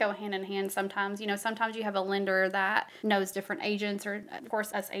kind of go hand in hand sometimes. Sometimes you have a lender that knows different agents, or of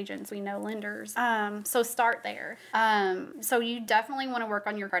course us agents, we know lenders. So start there. So you definitely want to work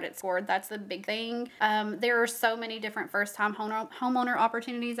on your credit score. That's the big thing. There are so many different first-time homeowner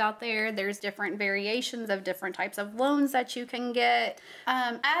opportunities out there. There's different variations of different types of loans that you can get.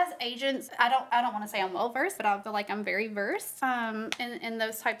 As agents, I don't want to say I'm well versed, but I feel like I'm very versed in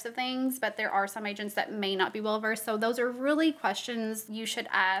those types of things. But there are some agents that may not be well versed. So those are really questions you should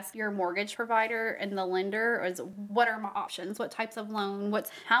ask your mortgage provider and the lender. Is what are my options? What types of loan?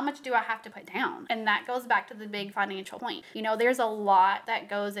 How much do I have to put down? And that goes back to the big financial point. There's a lot that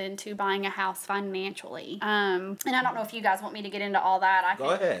goes into buying a house financially. And I don't know if you guys want me to get into all that.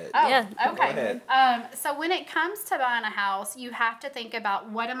 Go ahead. Oh, Yeah. okay. Go ahead. So when it comes to buying a house, you have to think about,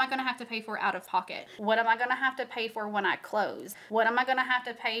 what am I going to have to pay for out of pocket? What am I going to have to pay for when I close? What am I going to have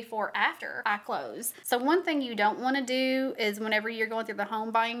to pay for after I close? So one thing you don't want to do is, whenever you're going through the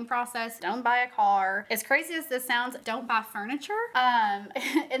home buying process, don't buy a car. As crazy as this sounds, don't buy furniture.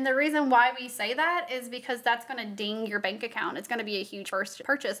 And the reason why we say that is because that's going to ding your bank account. It's going to be a huge first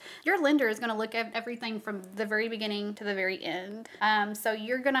purchase. Your lender is going to look at everything from the very beginning to the very end. So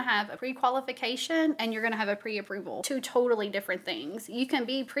you're going to have a pre-qualification and you're going to have a pre-approval. Two totally different things. You can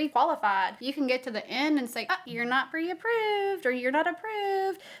be pre-qualified. You can get to the end and say, you're not pre-approved or you're not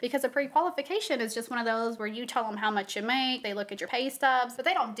approved, because a pre-qualification is just one of those where you tell them how much you make. They look at your pay stubs, but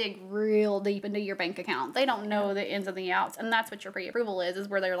they don't dig real deep into your bank account. They don't know the ins and the outs. And that's what your pre-approval is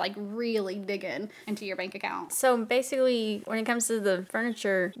where they're like really digging into your bank account. So basically, when it comes to the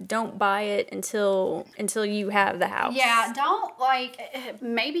furniture, don't buy it until you have the house. Yeah, don't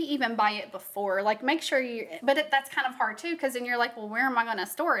maybe even buy it before. Make sure that's kind of hard too, because then you're like, well, where am I going to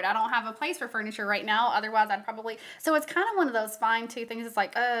store it? I don't have a place for furniture right now. Otherwise, I'd probably. So it's kind of one of those fine-tooth things. It's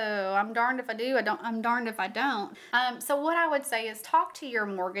like, oh, I'm darned if I do. I'm darned if I don't. So what I would say is talk to your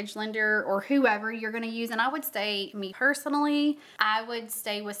mortgage lender or whoever you're going to use. And I would say, me personally, I would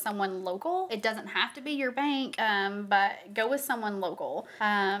stay with someone local. It doesn't have to be your bank, but go with someone local.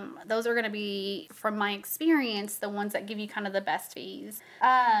 Those are going to be, from my experience, the ones that give you kind of the best fees.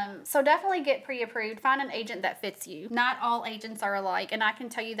 So definitely get pre-approved. Find an agent that fits you. Not all agents are alike, and I can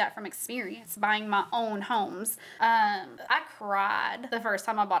tell you that from experience buying my own homes. I cried the first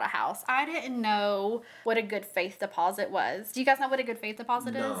time I bought a house. I didn't know what a good faith deposit was. Do you guys know what a good faith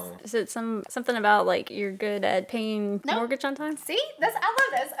deposit is? Is it something about you're good at paying mortgage on time? See, I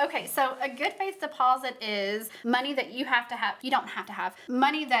love this. Okay, so a good faith deposit is money that you have to have. You don't have to have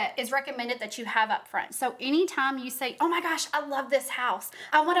money that is recommended that you have up front. So anytime you say, oh my gosh, I love this house.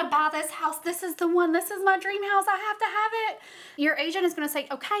 I want to buy this house. This is the one. This is my dream house. I have to have it. Your agent is going to say,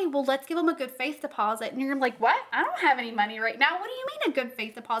 okay, well, let's give them a good faith deposit. And you're like, what? I don't have any money right now. What do you mean a good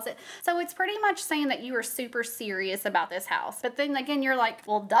faith deposit? So it's pretty much saying that you are super serious about this house. But then again, you're like,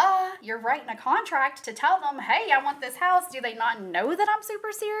 well, duh, you're writing a contract to tell them, hey, I want this house. Do they not know that I'm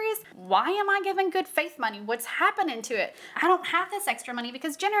super serious? Why am I giving good faith money? What's happening to it? I don't have this extra money,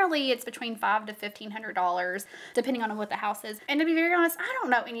 because generally it's between $500 to $1,500, depending on what the house is. And to be very honest, I don't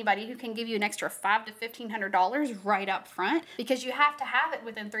know anybody who can give you an extra $500 to $1,500 right up front, because you have to have it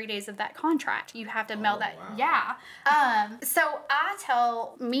within 3 days of that contract. You have to mail that. Wow. Yeah. So I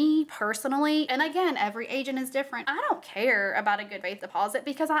tell me personally, and again, every agent is different. I don't care about a good faith deposit,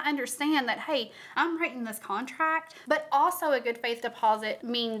 because I understand that, hey, I'm writing this contract, but also a good faith deposit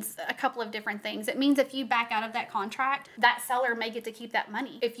means a couple of different things. It means if you back out of that contract, that seller may get to keep that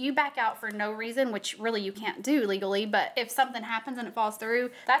money. If you back out for no reason, which really you can't do legally, but if something happens and it falls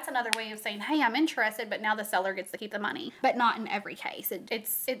through, that's another way of saying, hey, I'm interested, but now the seller gets to keep the money. But not in every case.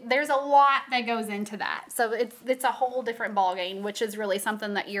 There's a lot that goes into that. So it's a whole different ballgame, which is really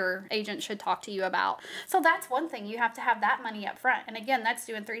something that your agent should talk to you about. So that's one thing. You have to have that money up front. And again, that's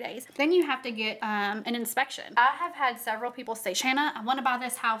due in 3 days. Then you have to get an inspection. I have had several people say, Shana, I want to buy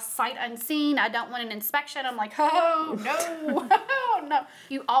this house sight unseen. I don't want an inspection. I'm like, oh, no. Oh, no.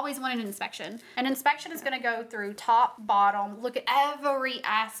 You always want an inspection. An inspection is going to go go through top, bottom, look at every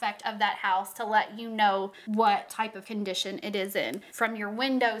aspect of that house to let you know what type of condition it is in. From your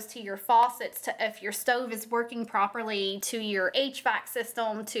windows to your faucets to if your stove is working properly to your HVAC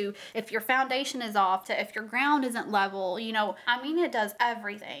system to if your foundation is off to if your ground isn't level. I mean, it does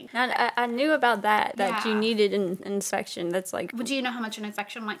everything. And I knew about that you Yeah. needed an inspection. That's like, Do you know how much an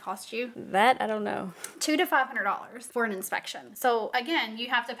inspection might cost you? that I don't know. $200 to $500 for an inspection. So again, you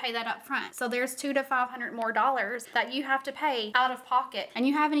have to pay that up front. So there's $200 to $500 more that you have to pay out of pocket, and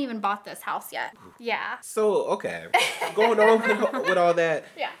you haven't even bought this house yet. Yeah. So, okay. Going on with all that,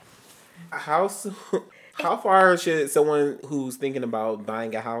 Yeah. how far should someone who's thinking about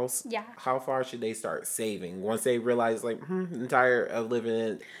buying a house, Yeah. how far should they start saving once they realize, like, I'm tired of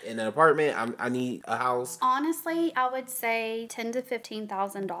living in an apartment, I need a house? Honestly, I would say $10,000 to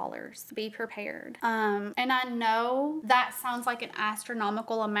 $15,000. Be prepared. And I know that sounds like an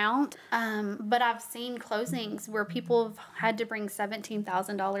astronomical amount, but I've seen closings where people have had to bring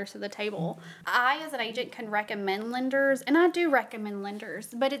 $17,000 to the table. I, as an agent, can recommend lenders, and I do recommend lenders,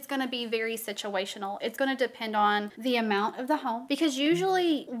 but it's going to be very situational. It's going to depend on the amount of the home, because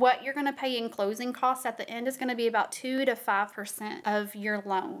usually what you're going to pay in closing costs at the end is going to be about 2 to 5% of your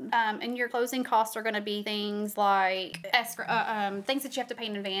loan. And your closing costs are going to be things like escrow, things that you have to pay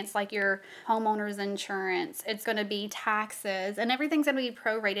in advance, like your homeowner's insurance. It's going to be taxes, and everything's going to be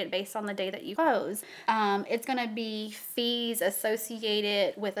prorated based on the day that you close. It's going to be fees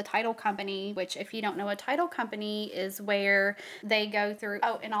associated with a title company, which, if you don't know, a title company is where they go through.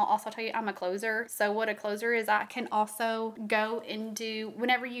 Oh, and I'll also tell you, I'm a closer. So what a closer is, I can also go and do,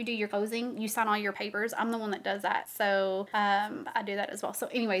 whenever you do your closing, you sign all your papers. I'm the one that does that. So I do that as well. So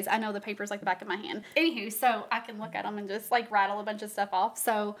anyways, I know the papers like the back of my hand. Anywho, so I can look at them and just like rattle a bunch of stuff off.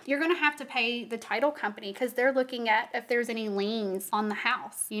 So you're going to have to pay the title company because they're looking at if there's any liens on the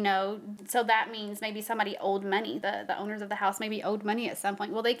house, so that means maybe somebody owed money. The owners of the house maybe owed money at some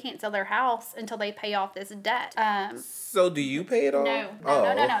point. Well, they can't sell their house until they pay off this debt. So do you pay it all? No.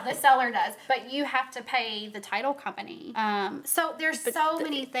 The seller does, but you have to pay the title company. So there's so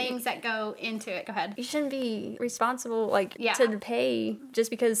many things that go into it. Go ahead. You shouldn't be responsible, Yeah. to pay just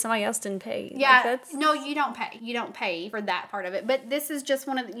because somebody else didn't pay. Yeah, no, you don't pay. You don't pay for that part of it. But this is just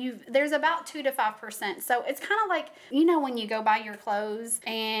one of there's about 2 to 5%. So it's kind of like, when you go buy your clothes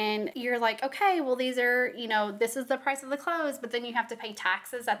and you're like, okay, well, these are, this is the price of the clothes, but then you have to pay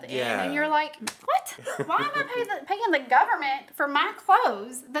taxes at the end. And you're like, what? Why am I paying the government for my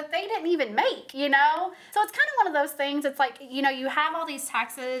clothes that they didn't even make, So it's kind of one of those things. It's like, you have all these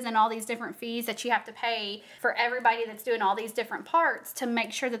taxes and all these different fees that you have to pay for everybody that's doing all these different parts to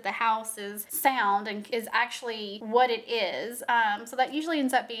make sure that the house is sound and is actually what it is. So that usually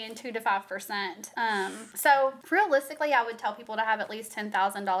ends up being 2 to 5%. So realistically, I would tell people to have at least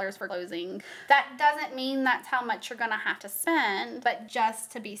 $10,000 for closing. That doesn't mean that's how much you're going to have to spend, but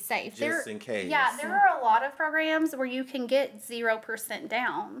just to be safe. Just in case. Yeah, there are a lot of programs where you can get 0%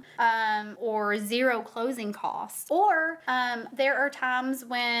 down, or zero closing costs. Or there are times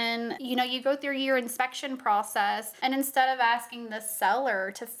when, you go through your inspection process, and instead of asking the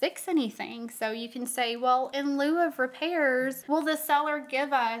seller to fix anything, so you can say, well, in lieu of repairs, will the seller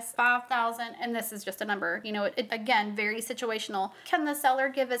give us $5,000? And this is just a number, it again, very situational. Can the seller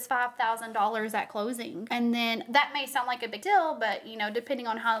give us $5,000 at closing? And then that may sound like a big deal, but depending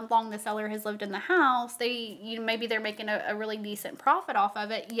on how long the seller has lived in the house, maybe they're making a really decent profit off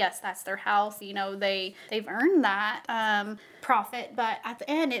of it. Yes, that's their house. They've earned that profit, but at the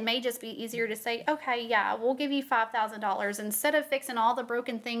end, it may just be easier to say, okay, yeah, we'll give you $5,000 instead of fixing all the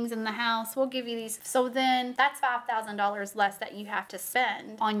broken things in the house. We'll give you these. So then that's $5,000 less that you have to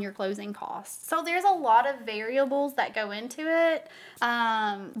spend on your closing costs. So there's a lot of variables that go into it,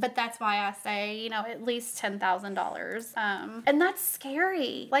 but that's why I say, at least $10,000. And that's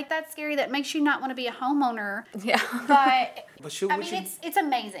scary. That's scary. That makes you not want to be a homeowner. Yeah. But I mean, it's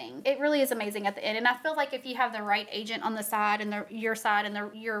amazing. It really is amazing at the end. And I feel like if you have the right agent on the side and your side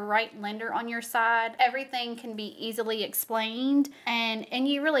and your right lender on your side, everything can be easily explained, and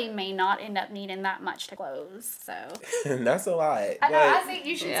you really may not end up needing that much to close. So that's a lot. I know. I see.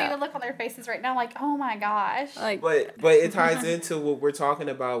 You should see the look on their faces right now. Like, oh my gosh. But it ties into what we're talking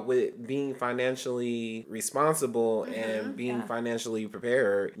about with being financially responsible and being financially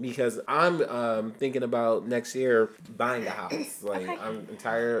prepared. Because I'm thinking about next year buying a house. I'm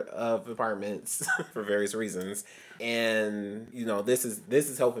tired of apartments for various reasons. And this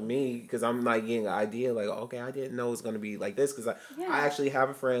is helping me because I'm getting an idea okay, I didn't know it was going to be like this, because I actually have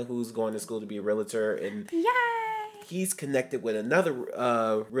a friend who's going to school to be a realtor, and yay, he's connected with another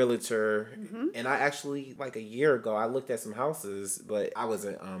realtor, and I actually, like a year ago, I looked at some houses, but I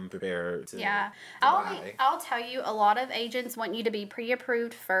wasn't prepared to. Yeah. to buy. I'll tell you, a lot of agents want you to be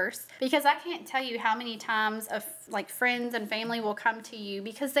pre-approved first, because I can't tell you how many times of like friends and family will come to you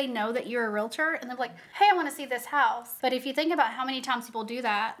because they know that you're a realtor and they're like, hey, I want to see this house. But if you think about how many times people do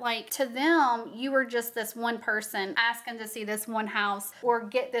that, like to them, you were just this one person asking to see this one house or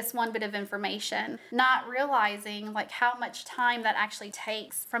get this one bit of information, not realizing like how much time that actually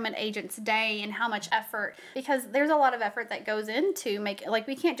takes from an agent's day and how much effort, because there's a lot of effort that goes into make it. Like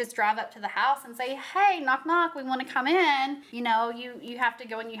we can't just drive up to the house and say, hey, knock knock, we want to come in. You know, you have to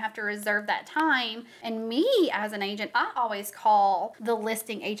go and you have to reserve that time. And me as an agent, I always call the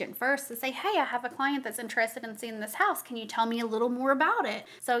listing agent first to say, hey, I have a client that's interested in seeing this house. Can you tell me a little more about it?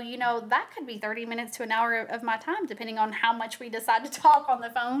 So, you know, that could be 30 minutes to an hour of my time, depending on how much we decide to talk on the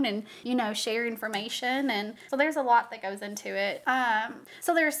phone and, you know, share information. And so there's a lot that goes into it.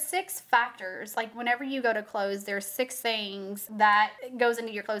 So there's 6 factors. Like whenever you go to close, there's 6 things that goes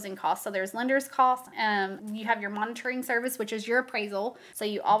into your closing costs. So there's lender's costs. You have your monitoring service, which is your appraisal. So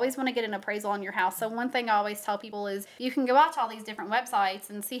you always want to get an appraisal on your house. So one thing I always tell people is you can go out to all these different websites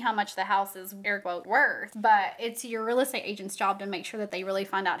and see how much the house is air quote worth, but it's your real estate agent's job to make sure that they really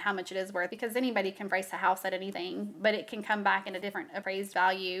find out how much it is worth, because anybody can price a house at anything, but it can come back in a different appraised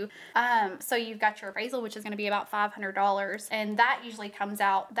value. So you've got your appraisal, which is going to be about $500, and that usually comes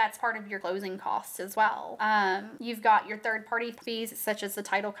out, that's part of your closing costs as well. You've got your third party fees, such as the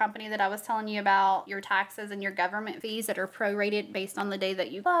title company that I was telling you about, your taxes and your government fees that are prorated based on the day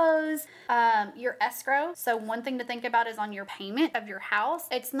that you close, your escrow. So one thing to think about is on your payment of your house,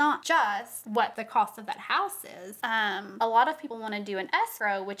 it's not just what the cost of that house is. A lot of people want to do an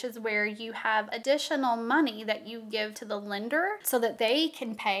escrow, which is where you have additional money that you give to the lender so that they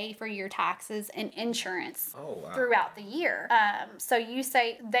can pay for your taxes and insurance throughout the year. So you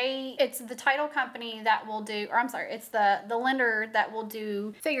say it's the title company that will do, or I'm sorry, it's the lender that will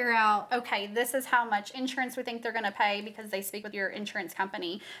figure out, okay, this is how much insurance we think they're going to pay because they speak with your insurance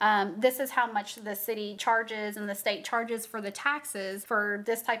company. This is how much the city charges and the state charges for the taxes for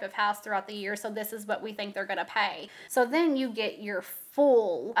this type of house throughout the year. So this is what we think they're going to pay. So then you get your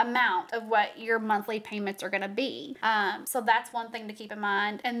full amount of what your monthly payments are going to be. So that's one thing to keep in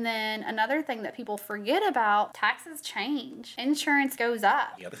mind. And then another thing that people forget about, taxes change. Insurance goes up.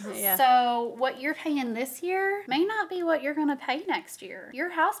 Yep. Yeah. So what you're paying this year may not be what you're going to pay next year. Your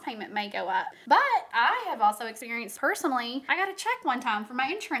house payment may go up. But I have also experienced personally, I got a check one time from my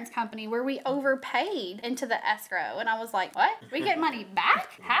insurance company where we overpaid into the escrow. And I was like, what? We get money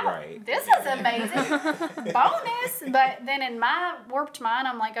back? How? Right. This is amazing. Bonus. But then in my warped mind,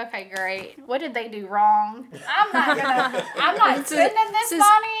 I'm like, okay, great. What did they do wrong? I'm not spending this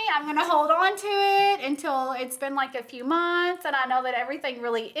money. I'm going to hold on to it until it's been like a few months and I know that everything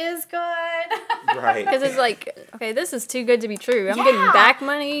really is good. Right. Because it's like, okay, this is too good to be true. I'm getting back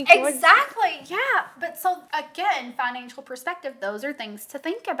money. Exactly. Yeah. But so again, financial perspective, those are things to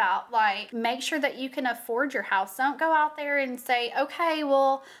think about. Like make sure that you can afford your house. Don't go out there and say, okay,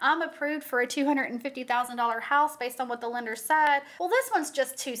 well, I'm approved for a $250,000 house based on what the lender said. Well, this one's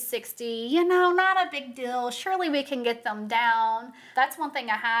just $260,000, you know, not a big deal. Surely we can get them down. That's one thing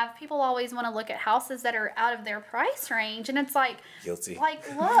I have. People always want to look at houses that are out of their price range. And it's like, guilty. Like,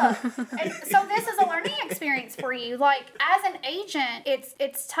 look. And so this is a learning experience for you. Like, as an agent,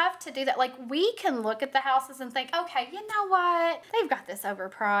 it's tough to do that. Like, we can look at the houses and think, okay, you know what? They've got this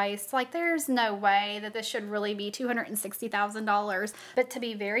overpriced. Like, there's no way that this should really be $260,000. But to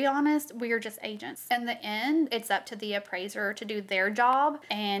be very honest, we are just agents. In the end, it's up to the appraiser to do their job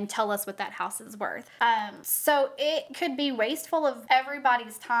and tell us what that house is worth. So it could be wasteful of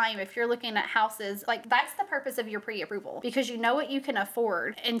everybody's time if you're looking at houses. Like, that's the purpose of your pre-approval, because you know what you can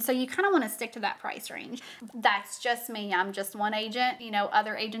afford. And so you kind of want to stick to that price range. That's just me. I'm just one agent. You know,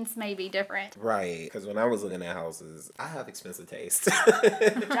 other agents may be different. Right. Because when I was looking at houses, I have expensive taste.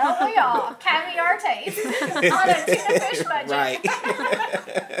 Don't we all? Caviar taste on a tuna fish budget.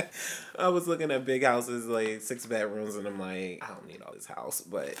 Right. I was looking at big houses, like 6 bedrooms, and I'm like, I don't need all this house.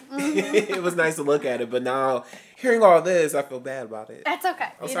 But it was nice to look at it. But now, hearing all this, I feel bad about it. That's okay.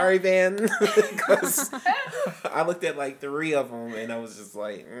 I'm sorry, Van. Because I looked at like 3 of them, and I was just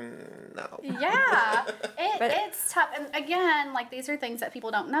like, no. Yeah. It's tough. And again, like, these are things that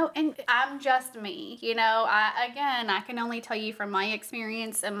people don't know. And I'm just me. You know, I can only tell you from my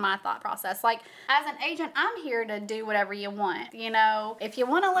experience and my thought process. Like, as an agent, I'm here to do whatever you want. You know, if you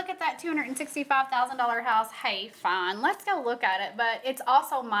want to look at that $265,000 house, hey, fine. Let's go look at it. But it's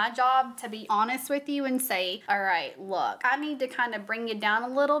also my job to be honest with you and say, all right, look, I need to kind of bring you down a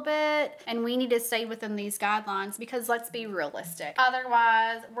little bit, and we need to stay within these guidelines, because let's be realistic.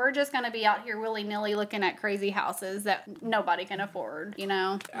 Otherwise, we're just going to be out here willy-nilly looking at crazy houses that nobody can afford, you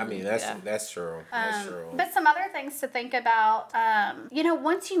know? I mean, that's true. That's true. But some other things to think about, you know,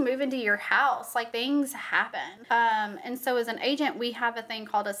 once you move into your house, like, things happen. And so as an agent, we have a thing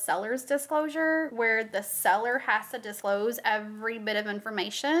called a seller's disclosure, where the seller has to disclose every bit of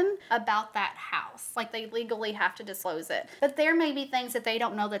information about that house. Like, they legally have to disclose it. But there may be things that they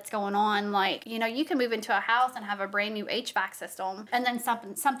don't know that's going on. Like, you know, you can move into a house and have a brand new HVAC system, and then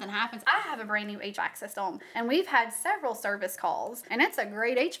something happens. I have a brand new HVAC system, and we've had several service calls, and it's a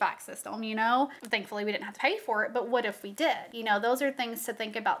great HVAC system, you know. Thankfully, we didn't have to pay for it, but what if we did? You know, those are things to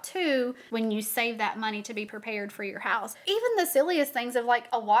think about too when you save that money to be prepared for your house. Even the silliest things of like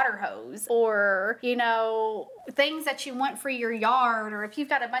a water hose, or, you know, things that you want for your yard, or if you've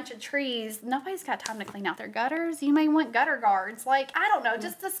got a bunch of trees, nobody's got time to clean out their gutters. You may want gutter guards. Like, I don't know,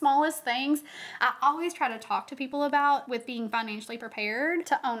 just the smallest things I always try to talk to people about with being financially prepared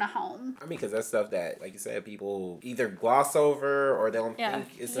to own a home. I mean, because that's stuff that, like you said, people either gloss over or they don't think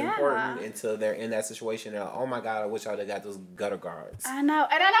it's important until they're in that situation. They're like, oh my God, I wish I'd have got those gutter guards. I know.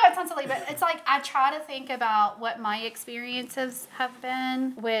 And I know it sounds silly, but it's like I try to think about what my experiences have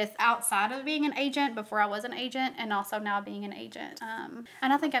been with outside of being an agent, before I was an agent, and also now being an agent.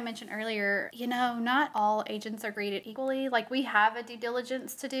 And I think I mentioned earlier, you know, not all agents are graded equally. Like, we have a due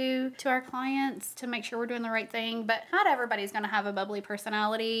diligence to do to our clients to make sure we're doing the right thing, but not everybody's going to have a bubbly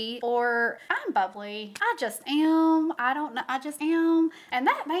personality, or I'm bubbly. I just am. I don't know. I just am. And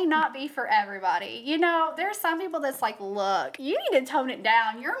that may not be for everybody. You know, there's some people that's like, look, you need to tone it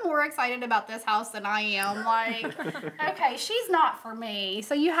down. You're more excited about this house than I am. Like, okay, she's not for me.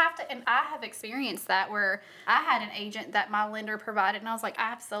 So you have to, and I have experienced that where I had an agent that my lender provided, and I was like,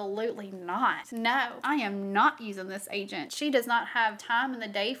 absolutely not. No, I am not using this agent. She does not have time in the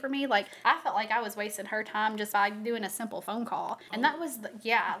day for me. Like, I felt like I was wasting her time just by doing a simple phone call. And that was,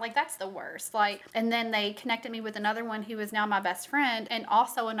 like, that's the worst. Like, and then they connected me with another one who is now my best friend, and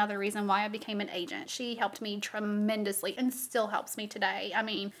also another reason why I became an agent. She helped me tremendously and still helps me today. I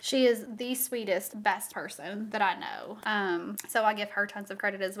mean, she is the sweetest, best person that I know. So I give her tons of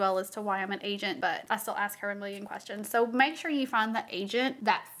credit as well as to why I'm an agent, but I still ask her a million questions. So make sure you find the agent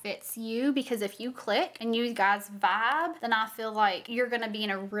that fits you, because if you click and you guys vibe, then I feel like you're going to be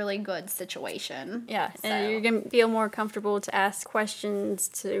in a really good situation. Yeah, So. and you're going to feel more comfortable to ask questions,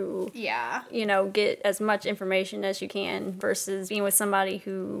 to, you know, get as much information as you can, versus being with somebody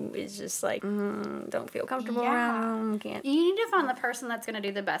who is just like, don't feel comfortable around, can't. You need to find the person that's going to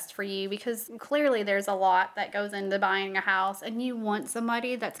do the best for you, because clearly there's a lot that goes into buying a house, and you want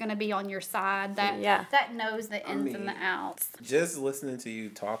somebody that's going to be on your side, that knows the ins and the outs. Just listening to you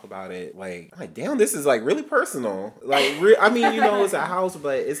talk about it, like damn, this is like really personal. Like, I mean, you know, it's a house,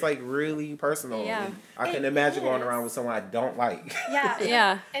 but it's like really personal. Yeah. And I can imagine going around with someone I don't like.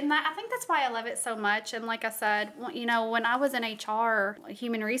 Yeah. And I think that's why I love it so much. And like I said, you know, when I was in HR,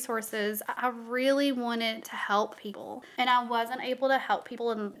 human resources, I really wanted to help people, and I wasn't able to help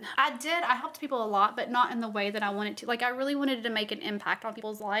people. And I helped people a lot, but not in the way that I wanted to. Like, I really wanted to make an impact on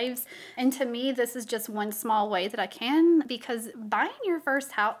people's lives. And to me, this is just one small way that I can, because buying your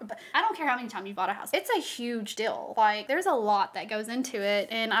first house, I don't care how many times you bought a house, it's a huge deal. Like, there's a lot that goes into it,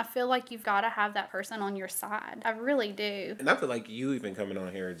 and I feel like you've got to have that person on your side. I really do. And I feel like you even coming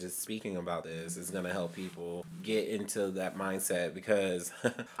on here just speaking about this is going to help people get into that mindset, because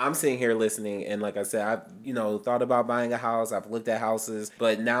I'm sitting here listening, and like I said, I've, you know, thought about buying a house. I've looked at houses,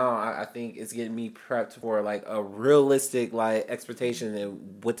 but now I think it's getting me prepped for like a realistic like expectation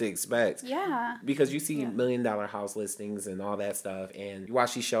and what to expect. Yeah. Because you see $1 million house listings and all that stuff, and you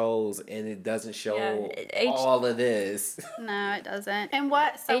watch these shows and it doesn't show all of this. No, it doesn't. And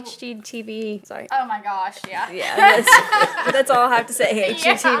what? So, HGTV. Sorry. Oh my gosh, yeah. Yeah, that's all I have to say.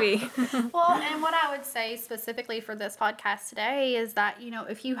 HGTV. Well, and what I would say specifically for this podcast today is that, you know,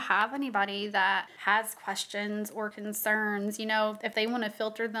 if you have anybody that has questions or concerns, you know, if they want to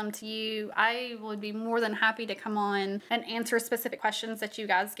filter them to you, I would be more than happy to come on and answer specific questions that you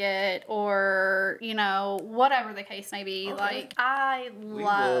guys get, or, you know, whatever the case may be. Okay. Like, We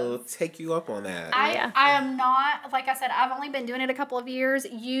will take you up on that. I am not, like I said, I've only been doing it a couple of years.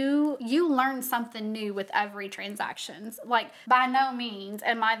 You learn something new with every transactions. Like, by no means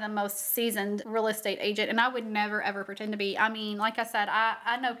am I the most seasoned real estate agent, and I would never ever pretend to be. I mean, like I said,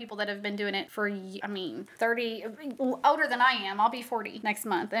 I know people that have been doing it for, 30, older than I am. I'll be 40 next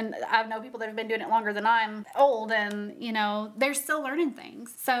month, and I know people that have been doing it longer than I'm old, and, you know, they're still learning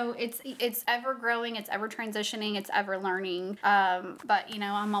things. So it's ever growing, it's ever transitioning, it's ever learning. But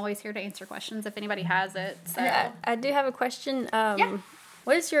I'm always here to answer questions if anybody has it. So Yeah, I do have a question. Yeah.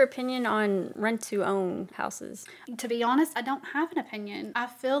 What is your opinion on rent-to-own houses? To be honest, I don't have an opinion. I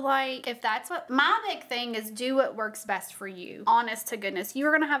feel like if that's what my big thing is, do what works best for you. Honest to goodness, you're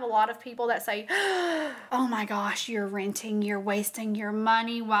going to have a lot of people that say, oh my gosh, you're renting, you're wasting your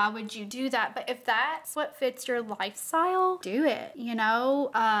money. Why would you do that? But if that's what fits your lifestyle, do it,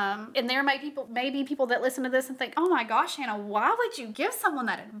 and there may be people that listen to this and think, oh my gosh, Hannah, why would you give someone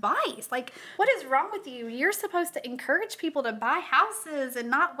that advice? Like, what is wrong with you? You're supposed to encourage people to buy houses and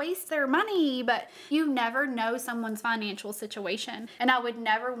not waste their money, but you never know someone's financial situation. And I would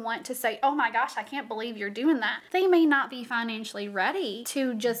never want to say, oh my gosh, I can't believe you're doing that. They may not be financially ready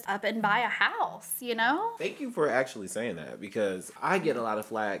to just up and buy a house, Thank you for actually saying that, because I get a lot of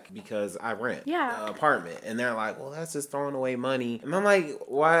flack because I rent an apartment, and they're like, well, that's just throwing away money. And I'm like,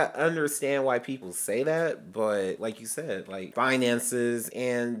 well, I understand why people say that, but like you said, like finances,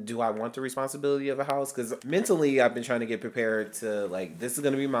 and do I want the responsibility of a house? Because mentally I've been trying to get prepared to, like, this is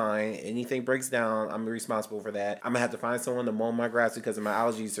going to be mine. Anything breaks down, I'm responsible for that. I'm going to have to find someone to mow my grass because my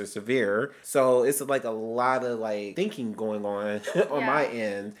allergies are severe. So it's like a lot of like thinking going on on my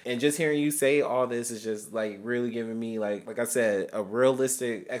end. And just hearing you say all this is just like really giving me like I said, a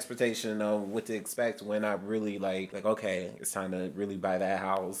realistic expectation of what to expect when I really like okay, it's time to really buy that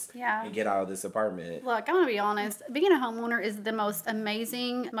house and get out of this apartment. Look, I'm going to be honest. Being a homeowner is the most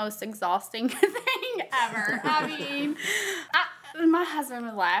amazing, most exhausting thing ever. I mean, my husband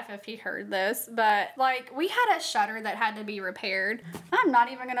would laugh if he heard this, but like we had a shutter that had to be repaired. I'm not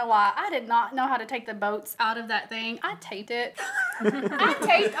even gonna lie, I did not know how to take the bolts out of that thing. I taped it. I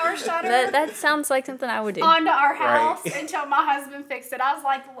taped our shutter. That sounds like something I would do. Onto our house until my husband fixed it. I was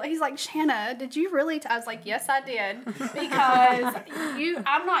like, he's like, Shanna, did you really? I was like, yes, I did, because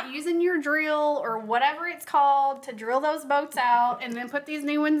I'm not using your drill or whatever it's called to drill those bolts out and then put these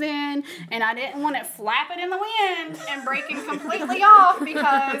new ones in, and I didn't want it flapping in the wind and breaking completely off,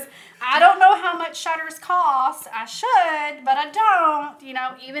 because I don't know how much shutters cost. I should, but I don't.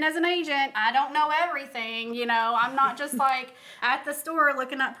 Even as an agent, I don't know everything. I'm not just like at the store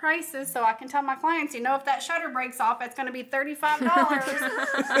looking at prices so I can tell my clients, if that shutter breaks off, it's going to be $35.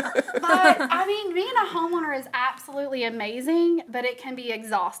 But I mean, being a homeowner is absolutely amazing, but it can be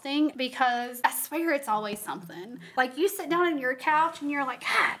exhausting because I swear it's always something. Like you sit down on your couch and you're like,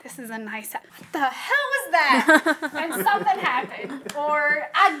 this is a nice house. What the hell was that? And something happened. Or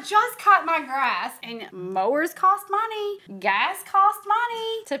I just cut my grass, and mowers cost money. Gas costs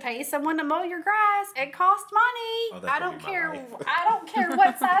money. To pay someone to mow your grass, it costs money. I don't care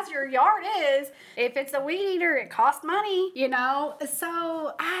what size your yard is. If it's a weed eater, it costs money,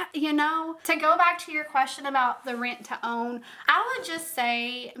 So, to go back to your question about the rent to own, I would just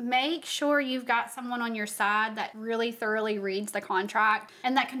say make sure you've got someone on your side that really thoroughly reads the contract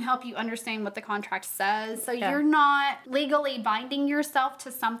and that can help you understand what the contract says. So you're not legally binding yourself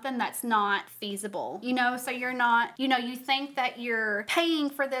to something that's not feasible, so you're not, you think that you're paying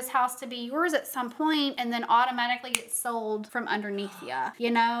for this house to be yours at some point and then automatically it's sold from underneath you,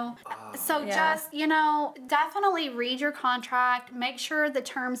 So just, definitely read your contract, make sure the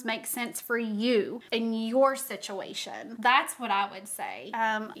terms make sense for you in your situation. That's what I would say.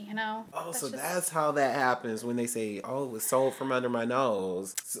 That's how that happens when they say, oh, it was sold from under my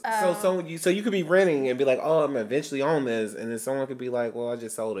nose. So you could be renting and be like, oh, I'm eventually own this, and then someone could be like, well, I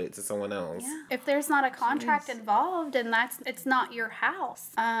just sold it to someone else. Yeah. If there's not a contract involved and it's not your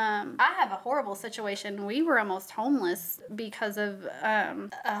house. I have a horrible situation. We were almost homeless because of a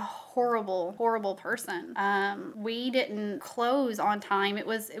horrible person. We didn't close on time. It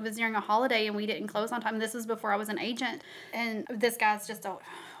was during a holiday and we didn't close on time. This is before I was an agent, and this guy's just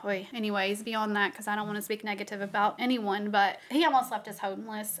anyways, beyond that, because I don't want to speak negative about anyone, but he almost left us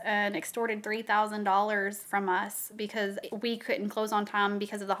homeless and extorted $3,000 from us because we couldn't close on time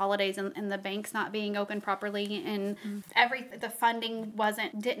because of the holidays and the banks not being open properly, and the funding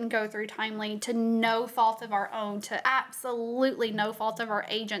didn't go through timely, to no fault of our own, to absolutely no fault of our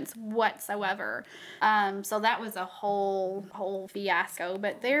agents whatsoever. So that was a whole fiasco.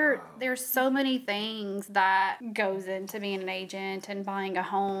 But there's so many things that goes into being an agent and buying a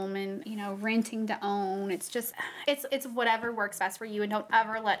home and renting to own. It's just it's whatever works best for you, and don't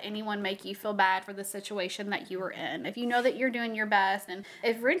ever let anyone make you feel bad for the situation that you were in. If you know that you're doing your best, and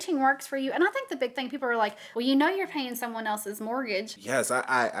if renting works for you, and I think the big thing, people are like, well, you're paying someone else's mortgage. Yes,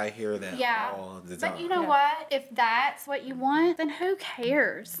 I hear that all the time. But you know what? If that's what you want, then who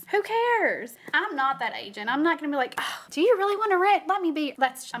cares? Who cares? I'm not that agent. I'm not gonna be like, oh, do you really want to rent? Let me be.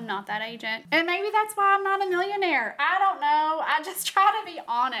 I'm not that agent. And maybe that's why I'm not a millionaire. I don't know. I just try to be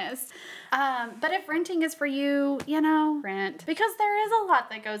honest honest. But if renting is for you, rent. Because there is a lot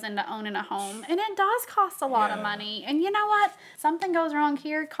that goes into owning a home, and it does cost a lot of money. And you know what? Something goes wrong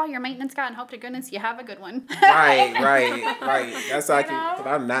here, call your maintenance guy and hope to goodness you have a good one. Right. That's how cause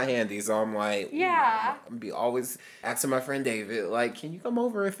I'm not handy, so I'm like, yeah. I'm be always asking my friend David, like, can you come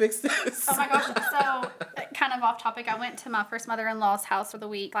over and fix this? Oh my gosh. So, kind of off topic, I went to my first mother-in-law's house for the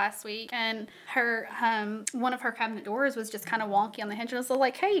week last week, and her, one of her cabinet doors was just kind of wonky on the hinge. And I was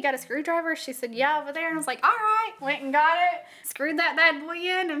like, hey, you got a screwdriver? She said, yeah, over there. And I was like, all right, went and got it, screwed that bad boy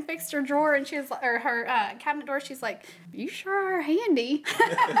in and fixed her drawer. And she was, or her cabinet door, she's like, you sure are handy.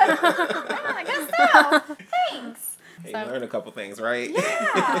 I guess so. Thanks. Hey, learn a couple things, right?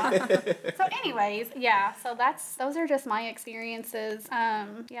 Yeah. So anyways, so those are just my experiences.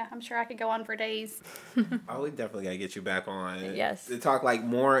 I'm sure I could go on for days. We definitely gotta get you back on. Yes. To talk like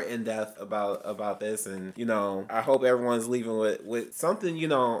more in depth about this, and I hope everyone's leaving with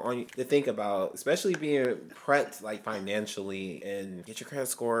something on to think about, especially being prepped like financially, and get your credit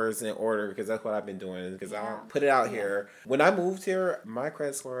scores in order, because that's what I've been doing. Because I'll put it out here. When I moved here, my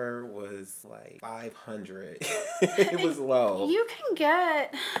credit score was like 500. It was low. You can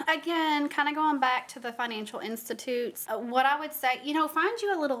get, again, kind of going back to the financial institutes, what I would say, find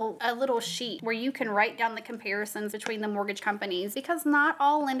you a little sheet where you can write down the comparisons between the mortgage companies, because not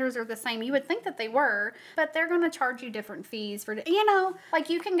all lenders are the same. You would think that they were, but they're going to charge you different fees for, like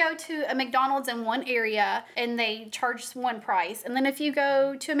you can go to a McDonald's in one area and they charge one price. And then if you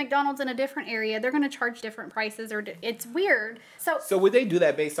go to a McDonald's in a different area, they're going to charge different prices, or it's weird. So would they do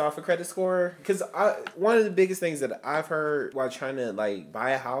that based off a credit score? Because one of the biggest things that I've heard while trying to like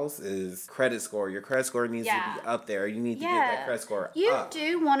buy a house is credit score. Your credit score needs to be up there. You need to get that credit score up. You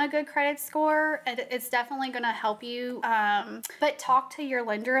do want a good credit score. It's definitely going to help you. But talk to your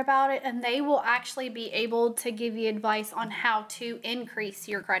lender about it, and they will actually be able to give you advice on how to increase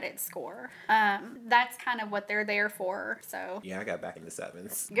your credit score. That's kind of what they're there for. So I got back in the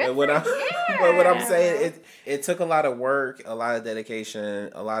sevens. Good But what I'm saying, it took a lot of work, a lot of dedication,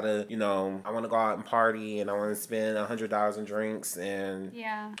 a lot of I want to go out and party, and I want to spend $100 in drinks, and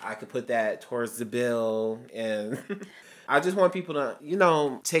I could put that towards the bill, and I just want people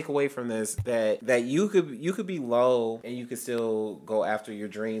to, take away from this that you could be low and you could still go after your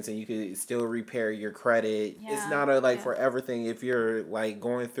dreams, and you could still repair your credit. Yeah. It's not a forever thing. If you're like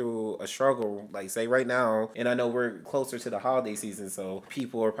going through a struggle, like say right now, and I know we're closer to the holiday season, so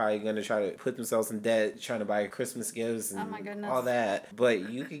people are probably going to try to put themselves in debt trying to buy Christmas gifts and all that. But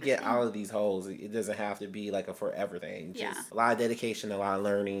you could get out of these holes. It doesn't have to be like a forever thing. Just a lot of dedication, a lot of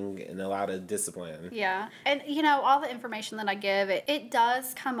learning, and a lot of discipline. Yeah. And all the information that I give, it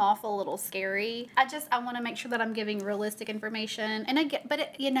does come off a little scary. I want to make sure that I'm giving realistic information, and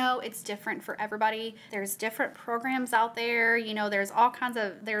it's different for everybody. There's different programs out there.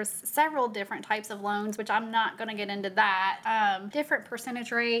 There's several different types of loans, which I'm not going to get into that. Different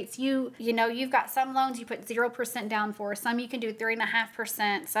percentage rates. You've got some loans you put 0% down for. Some you can do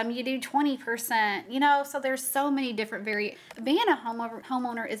 3.5%. Some you do 20%. So there's so many different being a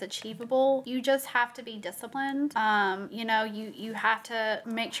homeowner is achievable. You just have to be disciplined. You have to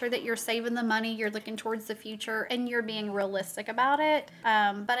make sure that you're saving the money, you're looking towards the future, and you're being realistic about it.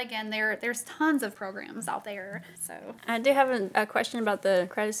 But again, there's tons of programs out there. So I do have a question about the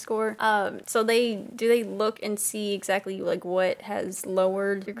credit score. So do they look and see exactly like what has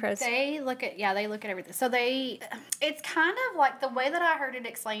lowered your credit score? They look at everything. So it's kind of like the way that I heard it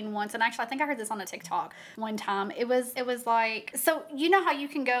explained once, and actually I think I heard this on a TikTok one time. It was like, so how you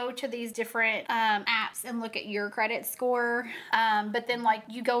can go to these different apps and look at your credit score, but then like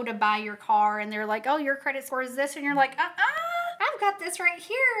you go to buy your car and they're like, oh, your credit score is this, and you're like, I've got this right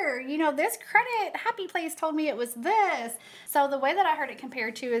here. This credit happy place told me it was this. So the way that I heard it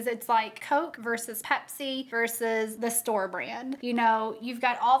compared to is it's like Coke versus Pepsi versus the store brand. You've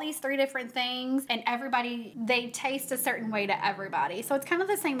got all these three different things, and they taste a certain way to everybody. So it's kind of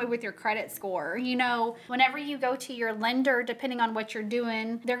the same way with your credit score. Whenever you go to your lender, depending on what you're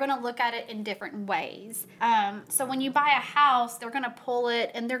doing, they're going to look at it in different ways. So when you buy a house, they're going to pull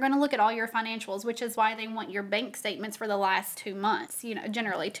it and they're going to look at all your financials, which is why they want your bank statements for the last 2 months,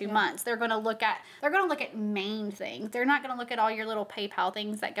 generally 2 months. They're going to look at main things. They're not going to look at all your little PayPal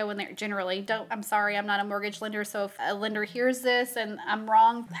things that go in there generally. I'm sorry, I'm not a mortgage lender, so if a lender hears this and I'm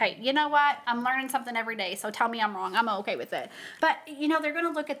wrong, hey, you know what? I'm learning something every day, so tell me I'm wrong. I'm okay with it. But, they're going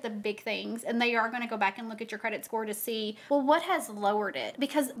to look at the big things, and they are going to go back and look at your credit score to see, well, what has lowered it?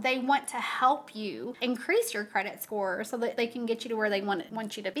 Because they want to help you increase your credit score so that they can get you to where they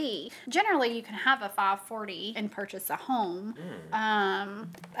want you to be. Generally, you can have a 540 and purchase a home.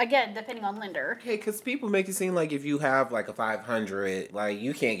 Again, depending on lender. Okay, because people make it seem like if you have like a 500, like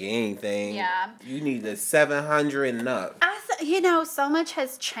you can't get anything. Yeah. You need a 700 and up. So much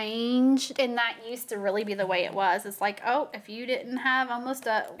has changed, and that used to really be the way it was. It's like, oh, if you didn't have almost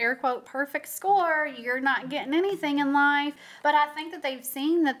a air quote perfect score, you're not getting anything in life. But I think that they've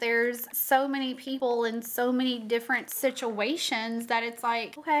seen that there's so many people in so many different situations that it's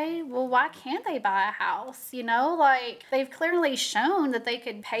like, okay, well, why can't they buy a house? Like they've clearly shown that they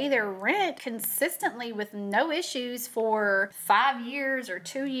could pay their rent consistently with no issues for 5 years or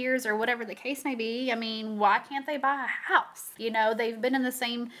 2 years or whatever the case may be. I mean, why can't they buy a house? They've been in the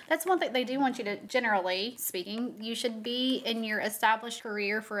same, that's one thing they do want you to, generally speaking, you should be in your established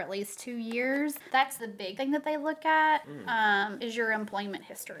career for at least 2 years. That's the big thing that they look at, is your employment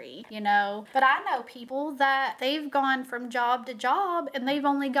history, But I know people that they've gone from job to job and they've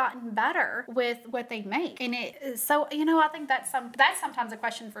only gotten better with what they make. And I think that's sometimes a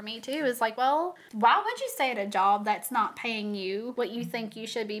question for me too, is like, well, why would you stay at a job that's not paying you what you think you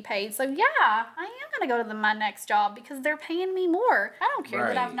should be paid? So yeah, I am going to go to my next job because they're paying me more. I don't care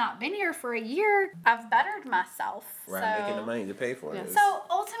that I've not been here for a year. I've bettered myself. Right, making the money to pay for it. So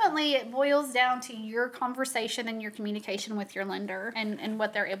ultimately, it boils down to your conversation and your communication with your lender and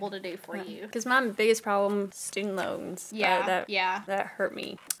what they're able to do for you. Because my biggest problem, student loans. Yeah, that hurt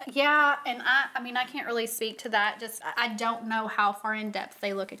me. Yeah, and I can't really speak to that. Just I don't know how far in depth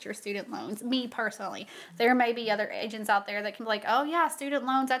they look at your student loans. Me personally, there may be other agents out there that can be like, oh yeah, student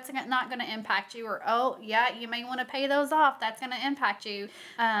loans, that's not going to impact you, or oh yeah, you may want to pay those off. That's going to impact you.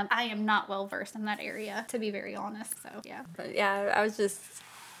 I am not well versed in that area, to be very honest. So yeah. But yeah, I was just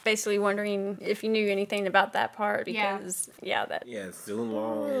basically wondering if you knew anything about that part because student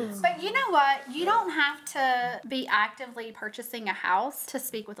loans. But you know what? You don't have to be actively purchasing a house to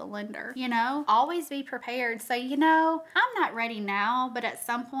speak with a lender. Always be prepared. Say, I'm not ready now, but at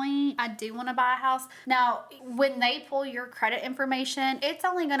some point I do want to buy a house. Now, when they pull your credit information, it's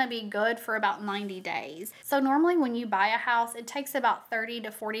only going to be good for about 90 days. So normally when you buy a house, it takes about 30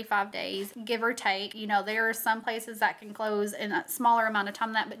 to 45 days, give or take. There are some places that can close in a smaller amount of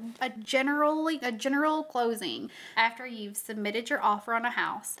time than that, but a general closing after you've submitted your offer on a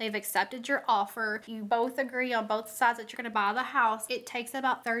house, they've accepted your offer, you both agree on both sides that you're going to buy the house, it takes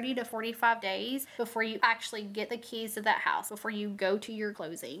about 30 to 45 days before you actually get the keys to that house, before you go to your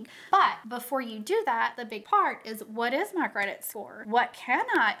closing. But before you do that, the big part is, what is my credit score? What can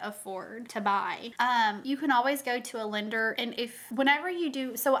I afford to buy? You can always go to a lender, and whenever you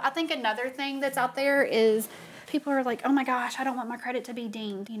do, so I think another thing that's out there is people are like, oh my gosh, I don't want my credit to be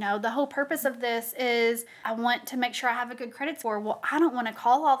dinged. The whole purpose of this is I want to make sure I have a good credit score. Well, I don't want to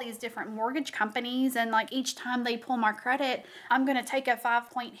call all these different mortgage companies and like each time they pull my credit, I'm going to take a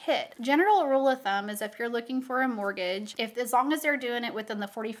 5-point hit. General rule of thumb is if you're looking for a mortgage, as long as they're doing it within the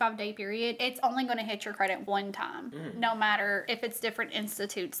 45-day period, it's only going to hit your credit one time, no matter if it's different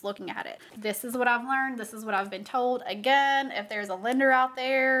institutes looking at it. This is what I've learned. This is what I've been told. Again, if there's a lender out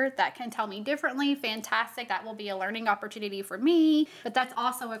there that can tell me differently, fantastic. That will be a learning opportunity for me. But that's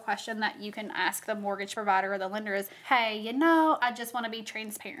also a question that you can ask the mortgage provider or the lender is, hey, I just want to be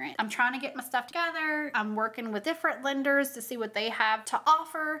transparent. I'm trying to get my stuff together. I'm working with different lenders to see what they have to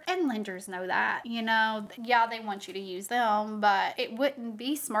offer. And lenders know that, yeah, they want you to use them, but it wouldn't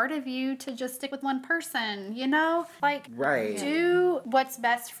be smart of you to just stick with one person, Right. Do what's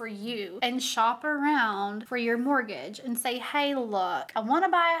best for you and shop around for your mortgage and say, hey, look, I want to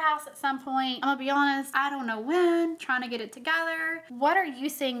buy a house at some point. I'm gonna be honest, I don't know when, trying to get it together. What are you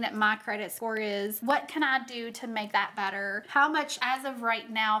seeing that my credit score is? What can I do to make that better? How much, as of right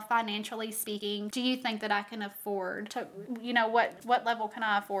now, financially speaking, do you think that I can afford to, what level can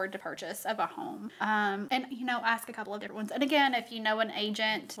I afford to purchase of a home? And, ask a couple of different ones. And again, if you know an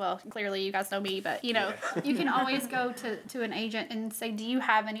agent, well, clearly you guys know me, but, you can always go to an agent and say, do you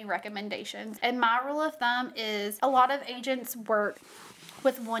have any recommendations? And my rule of thumb is a lot of agents work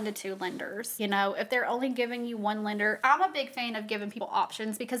with 1 to 2 lenders. If they're only giving you one lender, I'm a big fan of giving people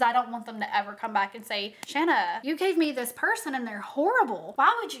options because I don't want them to ever come back and say, Shana, you gave me this person and they're horrible.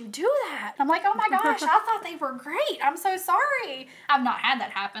 Why would you do that? I'm like, oh my gosh, I thought they were great. I'm so sorry. I've not had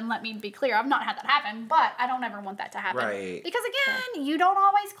that happen. Let me be clear. I've not had that happen, but I don't ever want that to happen. Right. Because again, you don't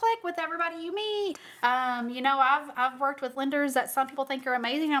always click with everybody you meet. I've worked with lenders that some people think are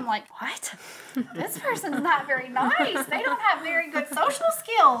amazing. I'm like, what? This person's not very nice. They don't have very good social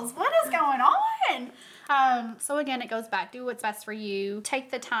skills. What is going on? So again, it goes back, do what's best for you.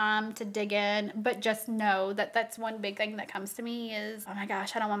 Take the time to dig in, but just know that that's one big thing that comes to me is, oh my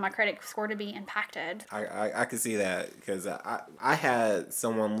gosh, I don't want my credit score to be impacted. I can see that because I had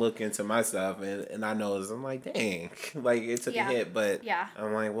someone look into my stuff and I noticed, I'm like, dang, like it took a hit, but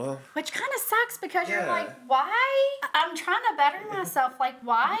I'm like, well. Which kind of sucks because you're like, why? I'm trying to better myself. Like,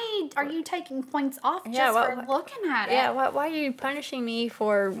 why are you taking points off just for looking at it? Yeah, why are you punishing me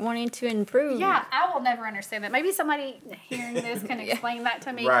for wanting to improve? Yeah, I will never understand that. Maybe somebody hearing this can explain that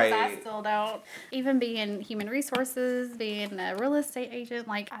to me because I still don't. Even being human resources, being a real estate agent,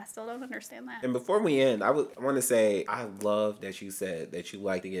 like, I still don't understand that. And before we end, I want to say I love that you said that you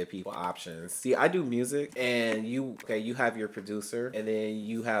like to give people options. See, I do music, and you have your producer, and then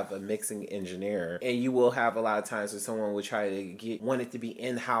you have a mixing engineer, and you will have a lot of times where someone will try to want it to be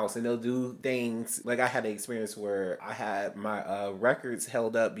in-house, and they'll do things like I had an experience where I had my records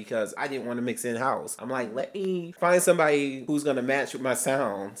held up because I didn't want to mix in-house. I'm like, let me find somebody who's gonna match with my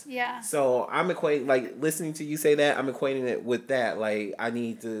sounds. Yeah. So I'm equating, like, listening to you say that, I'm equating it with that. Like, I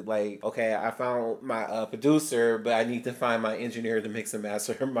need to, like, okay, I found my producer, but I need to find my engineer to mix and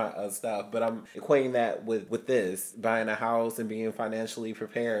master my stuff. But I'm equating that with this, buying a house and being financially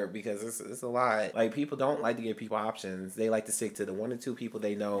prepared, because it's a lot. Like, people don't like to give people options. They like to stick to the 1 or 2 people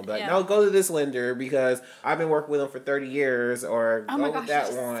they know. But no, go to this lender because I've been working with them for 30 years, or go with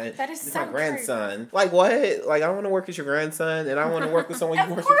that one. That is it's so my grandson. True. Like, what? Like, I want to work with your grandson, and I want to work with someone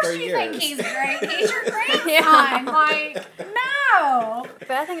you worked for 30 years. Of course you think he's great. He's your grandson. Like, no.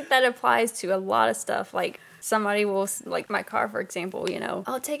 But I think that applies to a lot of stuff. Like, somebody will, like my car, for example,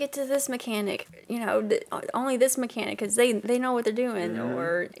 I'll take it to this mechanic, only this mechanic, because they know what they're doing,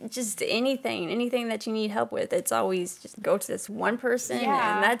 or just anything that you need help with. It's always just go to this one person,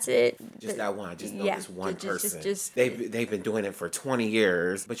 and that's it. Just that one. Just know this one person. They've been doing it for 20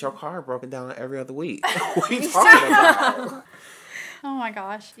 years, but your car broken down every other week. What are you talking about? Oh my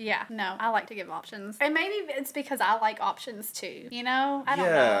gosh. Yeah. No, I like to give options. And maybe it's because I like options too. I don't know.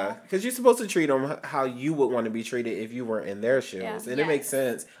 Yeah. Because you're supposed to treat them how you would want to be treated if you were in their shoes. Yeah. And it makes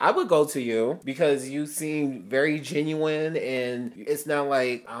sense. I would go to you because you seem very genuine, and it's not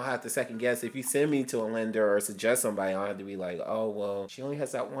like I'll have to second guess. If you send me to a lender or suggest somebody, I'll have to be like, oh, well, she only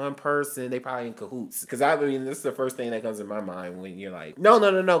has that one person. They probably in cahoots. Because this is the first thing that comes in my mind when you're like, no,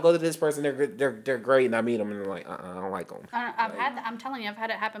 go to this person. They're great. And I meet them and I'm like, I don't like them. I'm telling you, I've had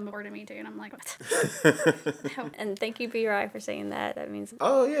it happen before to me too, and I'm like, what? And thank you, B-Rye, for saying that. That means.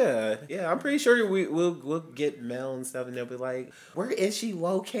 Oh yeah. I'm pretty sure we'll get mail and stuff, and they'll be like, "Where is she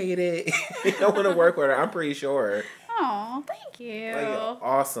located?" You don't want to work with her. I'm pretty sure. Oh, thank you. Like,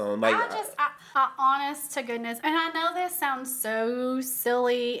 awesome. Like, I honest to goodness, and I know this sounds so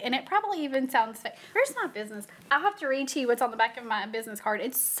silly, and it probably even sounds fake. Here's my business. I have to read to you what's on the back of my business card.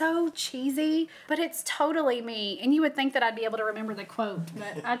 It's so cheesy, but it's totally me. And you would think that I'd be able to remember the quote,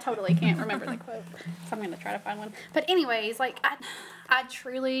 but I totally can't remember the quote. So I'm going to try to find one. But anyways, like, I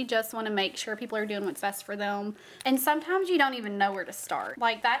truly just want to make sure people are doing what's best for them. And sometimes you don't even know where to start.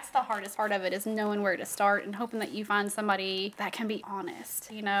 Like, that's the hardest part of it, is knowing where to start and hoping that you find somebody that can be honest,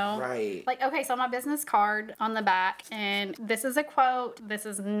 Right. Like, okay, so my business card on the back, and this is a quote. This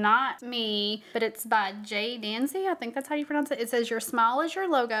is not me, but it's by Jay Danzy. I think that's how you pronounce it. It says, your smile is your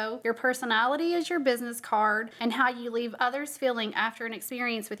logo, your personality is your business card, and how you leave others feeling after an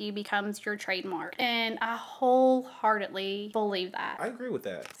experience with you becomes your trademark. And I wholeheartedly believe that. I agree with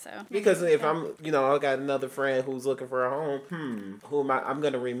that. So because if I'm, I got another friend who's looking for a home, who am I'm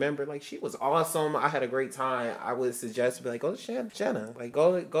going to remember, like, she was awesome. I had a great time. I would suggest to be like, go to Shana. Like,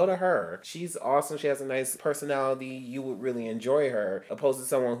 go to her. She's awesome. She has a nice personality. You would really enjoy her, opposed to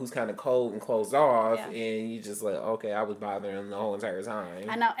someone who's kind of cold and closed off, and you just like, okay, I was bothering the whole entire time.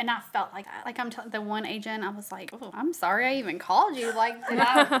 I know, and I felt like that. Like, I'm telling the one agent, I was like, oh, I'm sorry I even called you. Like, did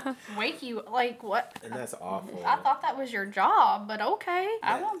I wake you? Like, what? And that's awful. I thought that was your job, but okay,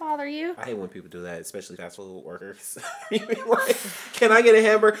 I won't bother you. I hate when people do that, especially fast food workers. Like, can I get a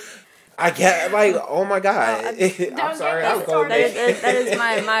hamburger? I get, like, oh my God. I'm sorry, I'm going there. That is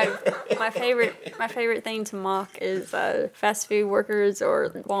my favorite thing to mock is fast food workers or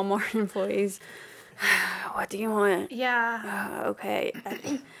Walmart employees. What do you want? Yeah. Okay.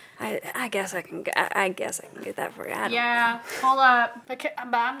 I guess I can get that for you. Hold up. Okay,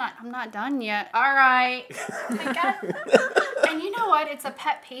 but I'm not done yet. All right. And you know what? It's a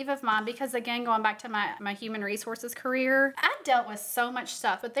pet peeve of mine because, again, going back to my human resources career, I dealt with so much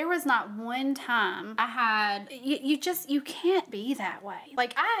stuff, but there was not one time I had, you can't be that way.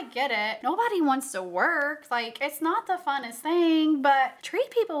 Like, I get it. Nobody wants to work. Like, it's not the funnest thing, but treat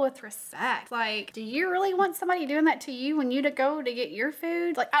people with respect. Like, do you really want somebody doing that to you when you to go to get your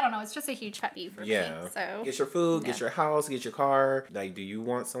food? Like, I don't know. It's just a huge pet peeve for me. So get your food, get your house, get your car. Like, do you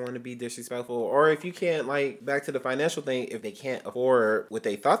want someone to be disrespectful? Or if you can't, like, back to the financial thing, if they can't afford what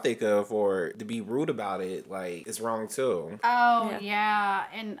they thought they could afford, to be rude about it, like, it's wrong too. Oh, yeah.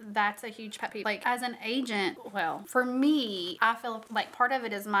 And that's a huge pet peeve. Like, as an agent, well, for me, I feel like part of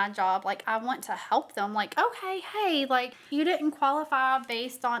it is my job. Like, I want to help them. Like, okay, hey, like, you didn't qualify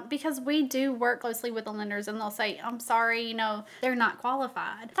based on, because we do work closely with the lenders and they'll say, I'm sorry, you know, they're not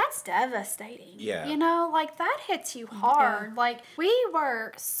qualified. That's devastating. Yeah. You know, like, that hits you hard. Like, we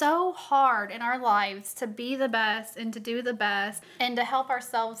work so hard in our lives to be the best and to do the best and to help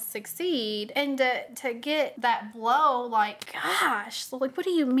ourselves succeed, and to get that blow, like, gosh, like, what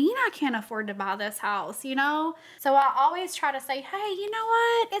do you mean I can't afford to buy this house, you know? So I always try to say, hey, you know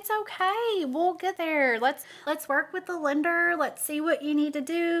what? It's okay. We'll get there. Let's work with the lender. Let's see what you need to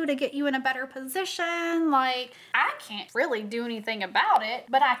do to get you in a better position. Like, I can't really do anything about it,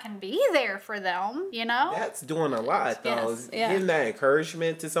 but I can be there for them, you know? That's doing a lot, though. Yes, yeah. Giving that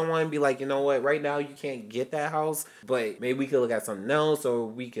encouragement to someone, be like, you know what, right now you can't get that house, but maybe we could look at something else, or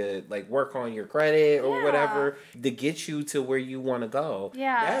we could, like, work on your credit or whatever to get you to where you want to go.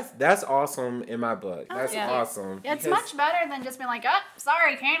 Yeah. That's awesome in my book. That's awesome. It's much better than just being like, oh,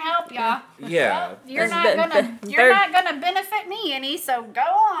 sorry, can't help ya. Yeah. Well, you're That's not gonna benefit me any, so go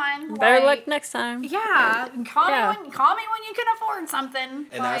on. Better Like, luck next time. Yeah, call me when you can afford something.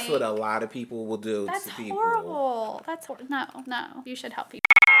 And that's what a lot of people will do That's to people. horrible. No. You should help people.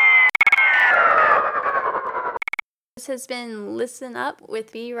 This has been Listen Up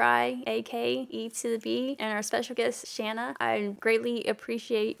with B-Rye, A-K, E to the B, and our special guest, Shana. I greatly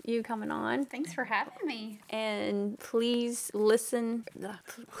appreciate you coming on. Thanks for having me. And please listen.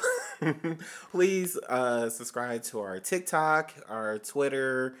 Please subscribe to our TikTok, our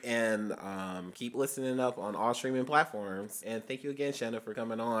Twitter, and keep listening up on all streaming platforms. And thank you again, Shana, for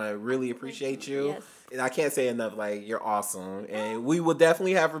coming on. I really appreciate you. Yes. And I can't say enough, like, you're awesome. And we will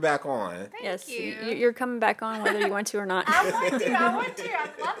definitely have her back on. Yes, you. You're coming back on whether you want to or not. I want to. I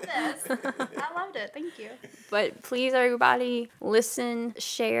love this. I loved it. Thank you. But please, everybody, listen,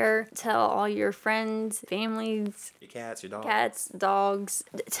 share, tell all your friends, families, Your cats, your dogs. cats, dogs.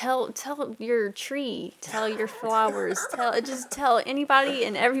 Tell your tree. Tell your flowers. Tell anybody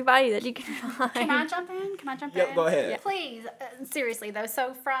and everybody that you can find. Can I jump in? Yep, go ahead. Yeah. Please, seriously though.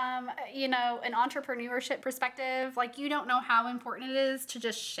 So from an entrepreneurship perspective, like, you don't know how important it is to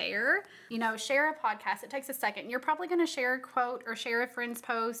just share. Share a podcast. It takes a second. You're probably going to share a quote or share a friend's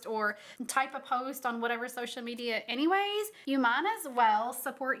post or type a post on whatever social media anyways. You might as well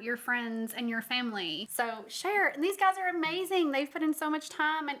support your friends and your family. So share. And these guys are amazing. They've put in so much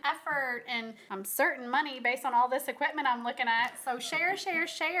time and effort, and I'm certain money based on all this equipment I'm looking at. So share,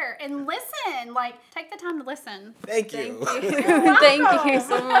 and listen. Like, take the time to listen. Thank you. Thank you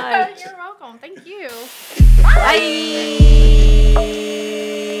so much. You're welcome. Thank you. Bye.